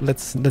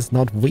let's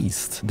not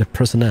waste the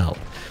personnel.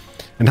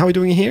 And how are we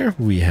doing here?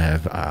 We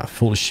have a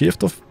full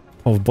shift of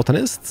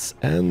botanists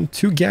and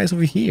 2 guys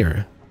over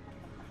here.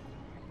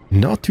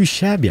 Not too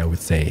shabby, I would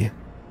say.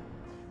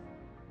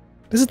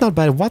 This is not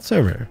bad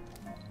whatsoever.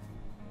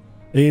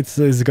 It's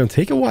going to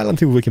take a while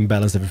until we can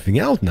balance everything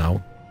out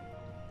now.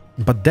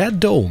 But that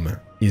dome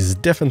is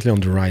definitely on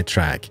the right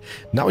track.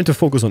 Now I need to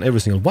focus on every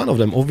single one of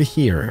them over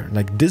here.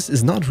 Like, this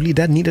is not really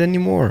that needed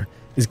anymore.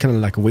 It's kind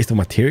of like a waste of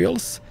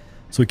materials.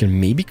 So we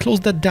can maybe close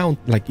that down.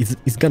 Like,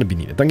 it's going to be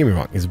needed. Don't get me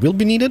wrong. It will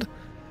be needed.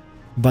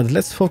 But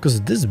let's focus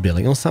this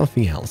building on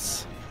something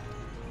else.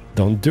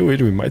 Don't do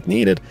it. We might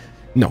need it.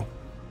 No.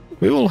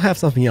 We will have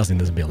something else in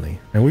this building.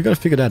 And we're going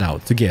to figure that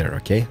out together,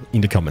 okay?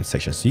 In the comment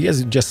section. So you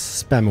guys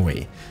just spam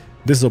away.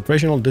 This is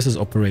operational. This is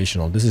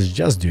operational. This is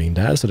just doing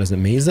that. So that's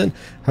amazing.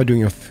 How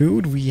doing our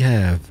food? We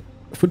have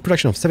food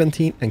production of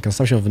 17 and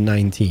consumption of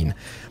 19.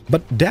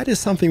 But that is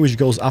something which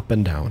goes up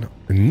and down.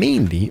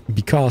 Mainly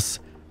because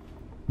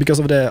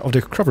of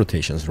the crop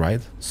rotations, right?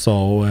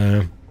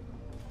 So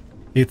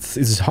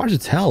it's hard to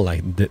tell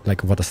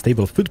like what a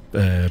stable food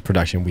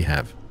production we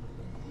have.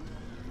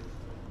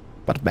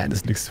 But man,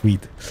 this looks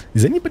sweet.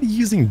 Is anybody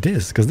using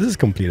this? Because this is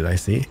completed, I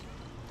see.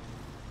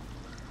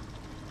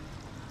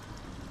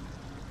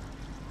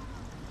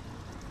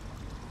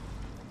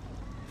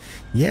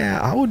 Yeah,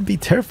 I would be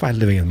terrified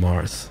living on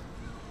Mars.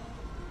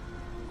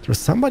 There's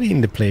somebody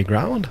in the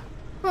playground.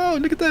 Oh,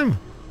 look at them.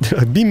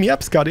 Beam me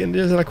up, Scotty. And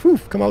they're like,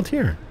 whoof, come out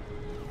here.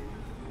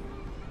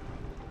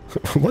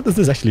 What does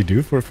this actually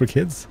do for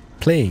kids?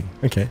 Playing.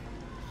 Okay.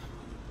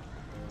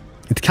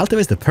 It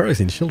cultivates the perks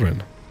in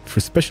children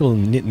for special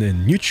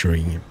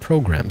nurturing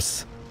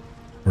programs.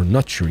 Or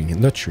nurturing.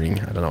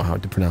 I don't know how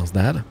to pronounce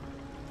that.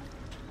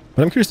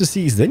 But I'm curious to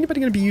see, is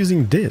anybody going to be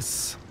using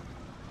this?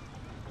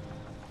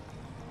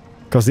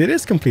 Because it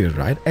is completed,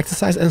 right?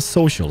 Exercise and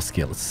social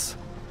skills.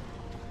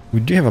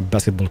 We do have a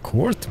basketball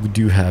court. We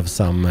do have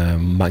some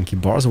monkey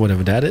bars or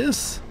whatever that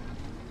is.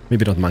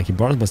 Maybe not monkey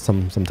bars, but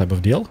some type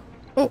of deal.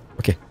 Oh,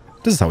 okay.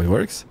 This is how it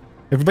works.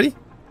 Everybody?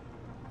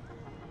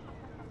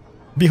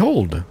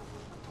 Behold.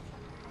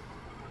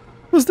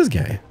 Who's this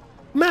guy?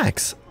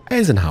 Max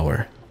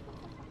Eisenhower.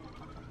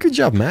 Good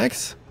job,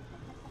 Max.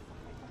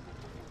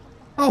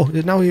 Oh,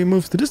 now he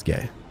moves to this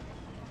guy.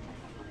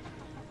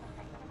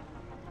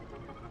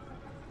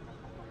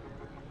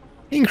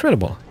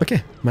 Incredible.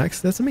 Okay,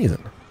 Max, that's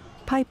amazing.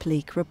 Pipe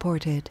leak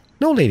reported.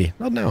 No, lady,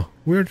 not now.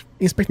 We're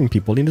inspecting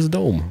people in this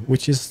dome,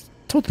 which is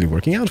totally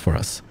working out for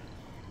us.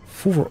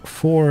 For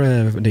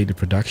daily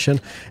production.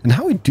 And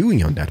how are we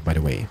doing on that, by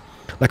the way?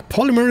 Like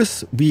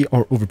polymers, we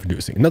are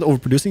overproducing. Not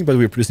overproducing, but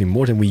we're producing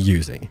more than we're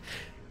using.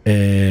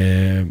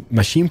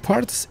 Machine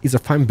parts is a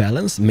fine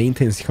balance.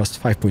 Maintenance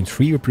cost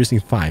 5.3, we're producing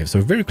 5. So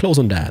we're very close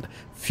on that.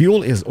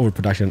 Fuel is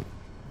overproduction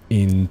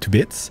into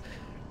bits.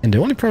 And the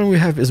only problem we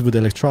have is with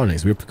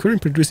electronics. We're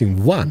currently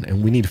producing 1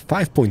 and we need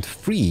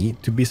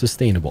 5.3 to be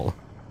sustainable.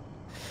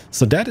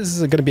 So that is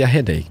going to be a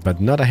headache, but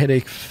not a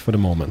headache for the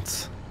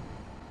moment.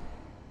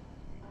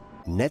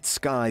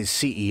 NetSky's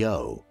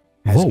CEO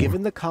has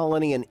given the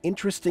colony an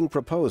interesting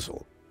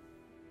proposal.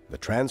 The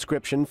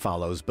transcription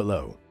follows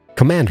below.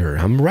 Commander,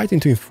 I'm writing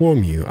to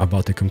inform you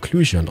about the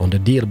conclusion on the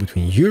deal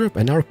between Europe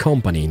and our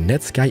company,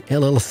 NetSky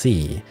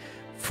LLC.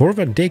 For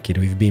over a decade,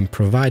 we've been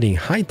providing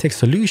high-tech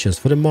solutions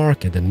for the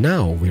market, and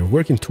now we're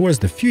working towards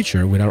the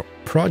future with our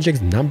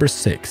project number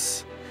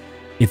 6.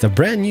 It's a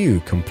brand new,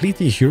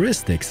 completely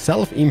heuristic,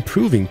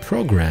 self-improving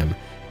program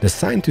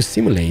designed to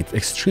simulate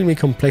extremely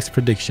complex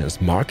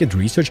predictions, market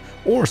research,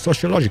 or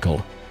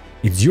sociological.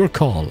 It's your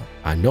call.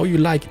 I know you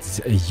like its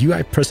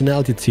UI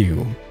personality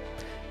too.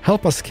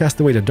 Help us cast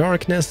away the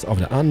darkness of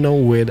the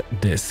unknown with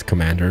this,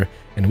 Commander,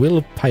 and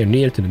we'll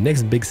pioneer to the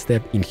next big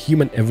step in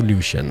human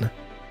evolution.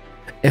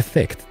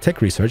 Effect,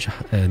 tech research,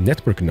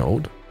 network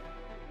node.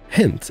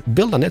 Hint,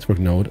 build a network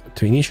node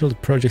to initial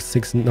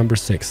project number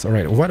 6. All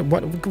right,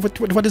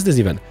 what is this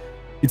even?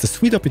 It's a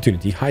sweet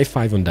opportunity, high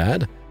five on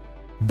that.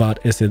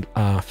 But is it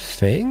a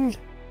thing?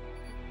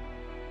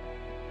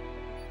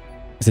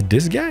 Is it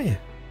this guy?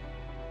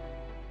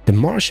 The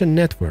Martian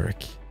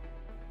network.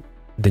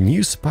 The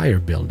new Spire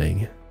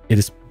building. It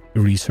is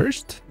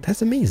researched?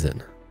 That's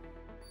amazing.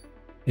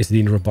 Is it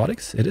in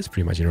robotics? It is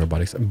pretty much in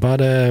robotics.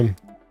 But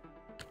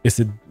is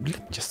it, let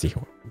me just see,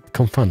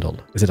 Confundal.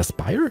 Is it a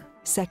Spire?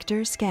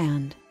 Sector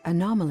scanned.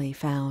 Anomaly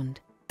found.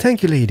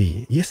 Thank you,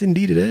 lady. Yes,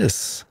 indeed it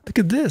is. Look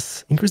at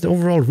this. Increase the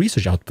overall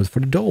research output for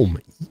the dome.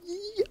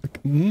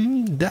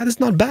 That is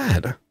not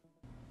bad.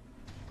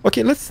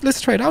 Okay,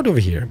 let's try it out over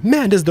here.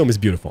 Man, this dome is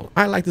beautiful.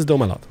 I like this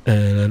dome a lot.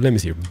 Let me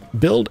see.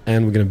 Build,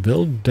 and we're gonna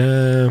build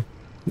the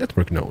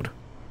network node.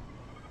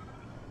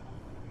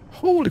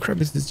 Holy crap,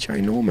 this is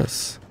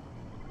ginormous.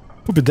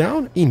 Put it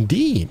down?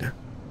 Indeed.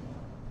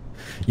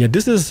 Yeah,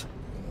 this is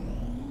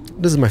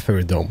my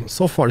favorite dome.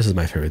 So far, this is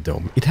my favorite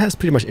dome. It has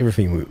pretty much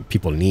everything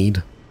people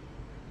need.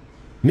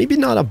 Maybe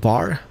not a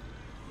bar,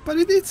 but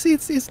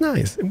it's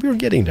nice. We're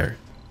getting there.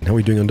 And how are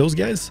we doing on those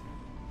guys?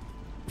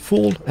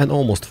 Full and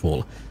almost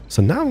full.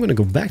 So now I'm going to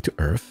go back to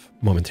Earth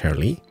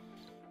momentarily.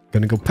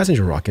 Going to go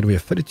passenger rocket. We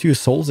have 32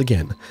 souls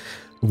again.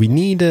 We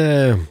need...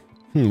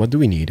 what do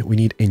we need? We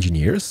need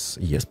engineers.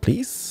 Yes,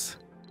 please.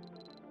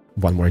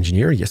 One more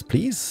engineer, yes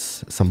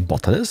please. Some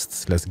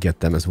botanists, let's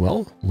get them as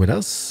well with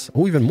us.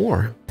 Oh, even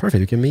more.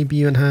 Perfect, you can maybe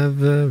even have...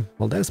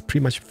 well, that's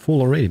pretty much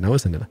full already now,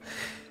 isn't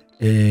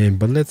it?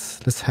 But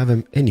let's have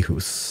them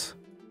anywho's.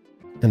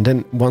 And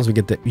then once we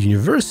get the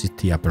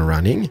university up and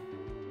running,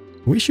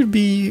 we should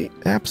be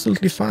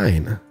absolutely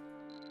fine.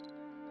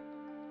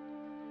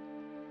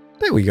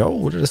 There we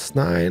go, there's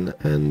 9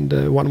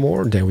 and one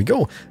more, there we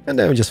go. And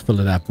then we just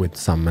fill it up with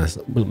some,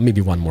 well,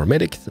 maybe one more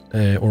medic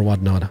or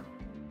whatnot.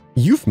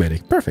 Youth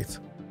medic, perfect.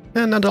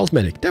 And adult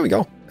medic, there we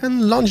go.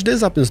 And launch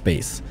this up in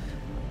space.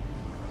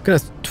 Gonna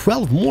have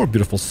 12 more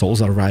beautiful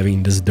souls arriving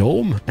in this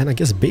dome. And I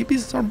guess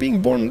babies are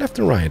being born left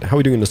and right. How are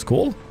we doing in the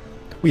school?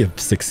 We have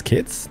 6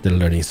 kids. They're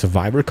learning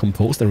survivor,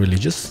 composed, and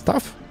religious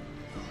stuff.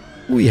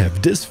 We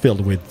have this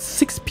filled with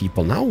 6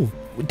 people now.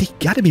 They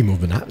gotta be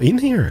moving up in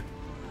here.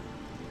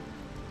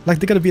 Like,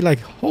 they're gonna be like,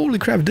 holy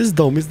crap, this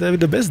dome is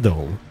the best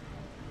dome.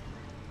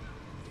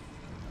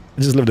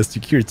 I just love the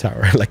security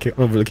tower, like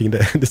overlooking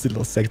this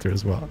little sector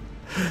as well.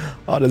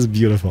 Oh, that's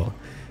beautiful.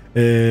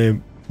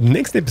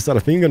 Next episode, I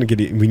think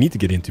we need to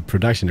get into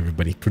production,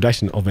 everybody.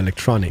 Production of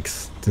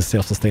electronics to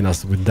self-sustain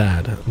us with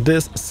that.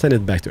 This, send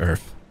it back to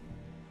Earth.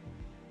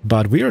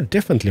 But we are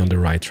definitely on the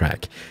right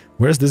track.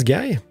 Where's this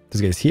guy?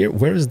 This guy's here.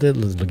 Where is the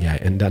little guy?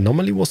 And the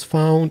anomaly was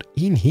found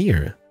in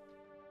here.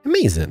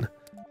 Amazing.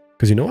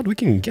 Because you know what? We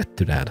can get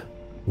to that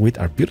with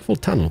our beautiful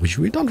tunnel, which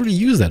we don't really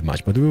use that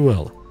much, but we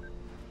will.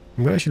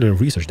 I'm going to actually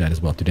research that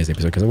as well today's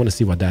episode, because I want to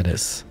see what that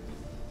is.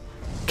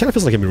 Kind of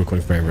feels like I've been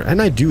recording forever,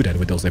 and I do that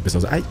with those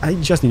episodes. I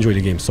just enjoy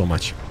the game so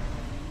much.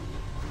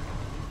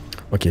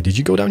 Okay, did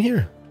you go down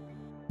here?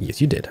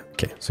 Yes, you did.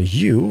 Okay, so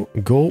you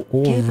go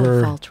over...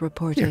 Cable fault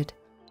reported.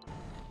 Here.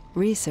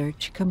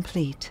 Research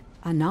complete.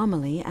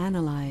 Anomaly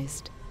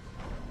analyzed.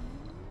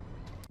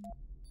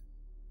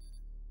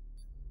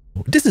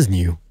 This is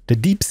new. The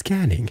deep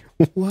scanning.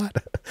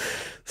 What?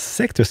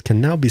 Sectors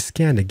can now be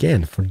scanned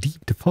again for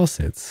deep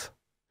deposits.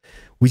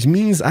 Which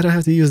means I don't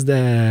have to use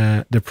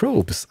the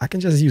probes. I can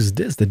just use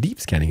this, the deep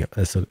scanning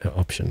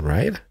option,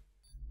 right?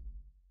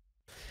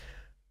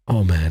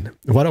 Oh man,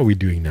 what are we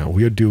doing now?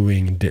 We are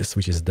doing this,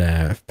 which is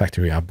the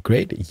factory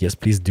upgrade. Yes,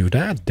 please do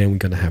that. Then we're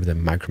going to have the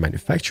micro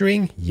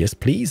manufacturing. Yes,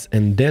 please.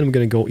 And then we're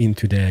going to go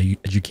into the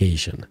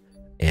education.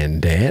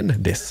 And then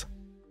this.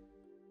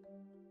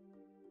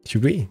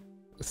 Should we?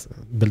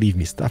 Believe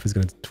me, stuff is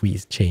going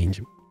to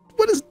change.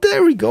 What is...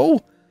 There we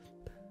go.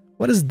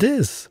 What is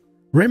this?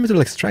 Rare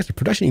metal extractor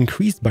production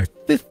increased by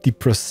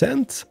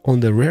 50% on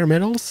the rare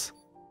metals.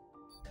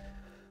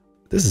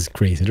 This is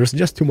crazy. There's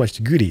just too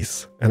much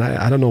goodies. And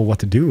I don't know what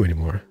to do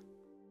anymore.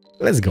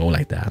 Let's go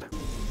like that.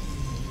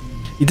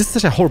 This is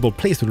such a horrible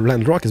place to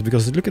land rockets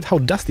because look at how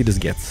dusty this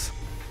gets.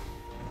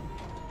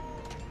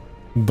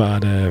 But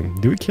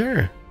do we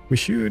care? We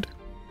should.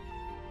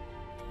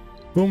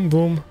 Boom,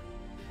 boom.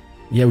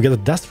 Yeah, we got a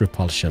dust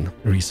repulsion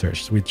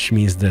research, which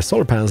means the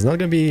solar panels not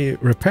going to be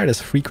repaired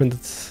as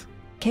frequent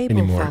Cable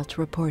anymore. fault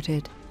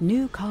reported.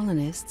 New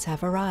colonists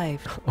have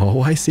arrived.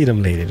 Oh, I see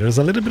them, lady. There's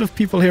a little bit of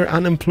people here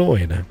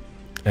unemployed.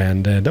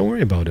 And don't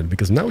worry about it,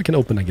 because now we can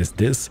open, I guess,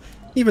 this.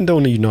 Even though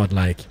you're not,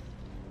 like,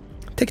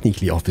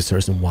 technically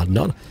officers and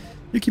whatnot,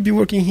 you could be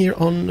working here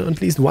on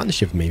at least one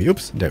shift, maybe.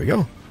 Oops, there we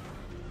go.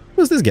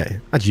 Who's this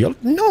guy? A geol?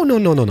 No, no,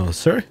 no, no, no,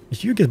 sir.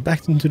 You get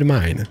back into the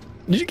mine.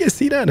 Did you guys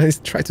see that? I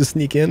tried to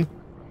sneak in.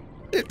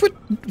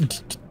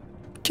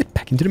 Get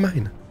back into the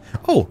mine.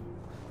 Oh.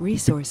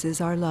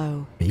 Resources are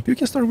low. Maybe we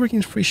can start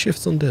working 3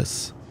 shifts on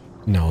this.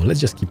 No, let's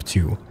just keep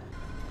 2. I'm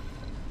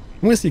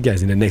going to see you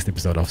guys in the next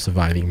episode of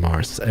Surviving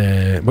Mars.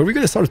 But we're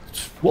going to start,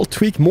 well,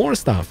 tweak more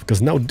stuff.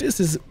 Because now this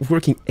is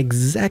working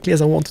exactly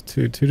as I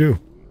wanted to do.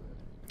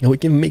 And we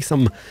can make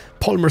some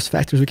polymers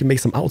factories. We can make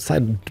some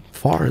outside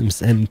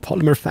farms and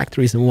polymer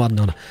factories and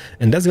whatnot.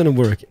 And that's going to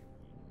work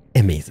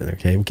amazing,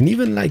 okay? We can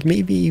even, like,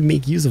 maybe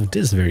make use of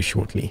this very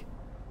shortly.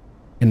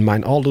 And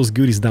mine all those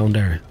goodies down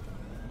there.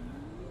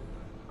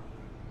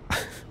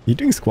 You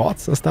doing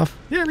squats and stuff?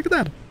 Yeah, look at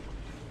that.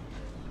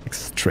 Like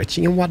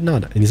stretching and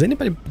whatnot. And is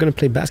anybody gonna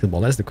play basketball?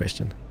 That's the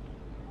question.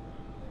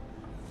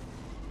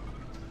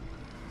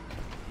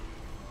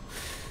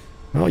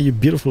 Oh, you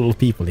beautiful little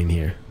people in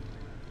here.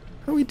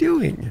 How are we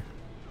doing?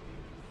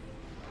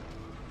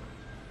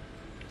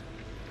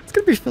 It's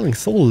gonna be feeling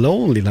so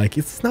lonely. Like,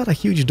 it's not a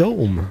huge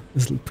dome.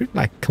 It's pretty,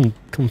 like,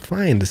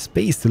 confined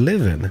space to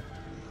live in.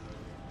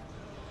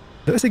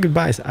 Did I say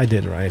goodbyes? I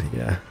did, right?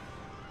 Yeah.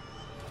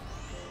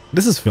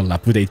 This is filled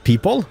up with 8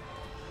 people.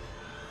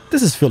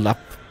 This is filled up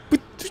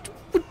with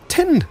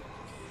 10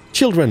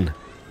 children.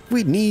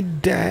 We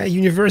need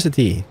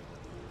university.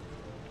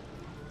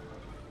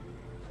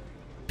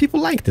 People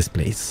like this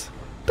place,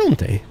 don't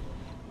they?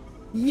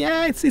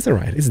 Yeah, it's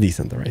alright. It's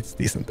decent, alright. It's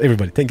decent.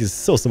 Everybody, thank you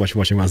so much for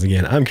watching once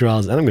again. I'm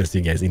Keralis, and I'm going to see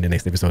you guys in the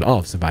next episode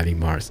of Surviving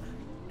Mars.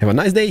 Have a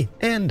nice day,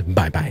 and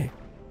bye-bye.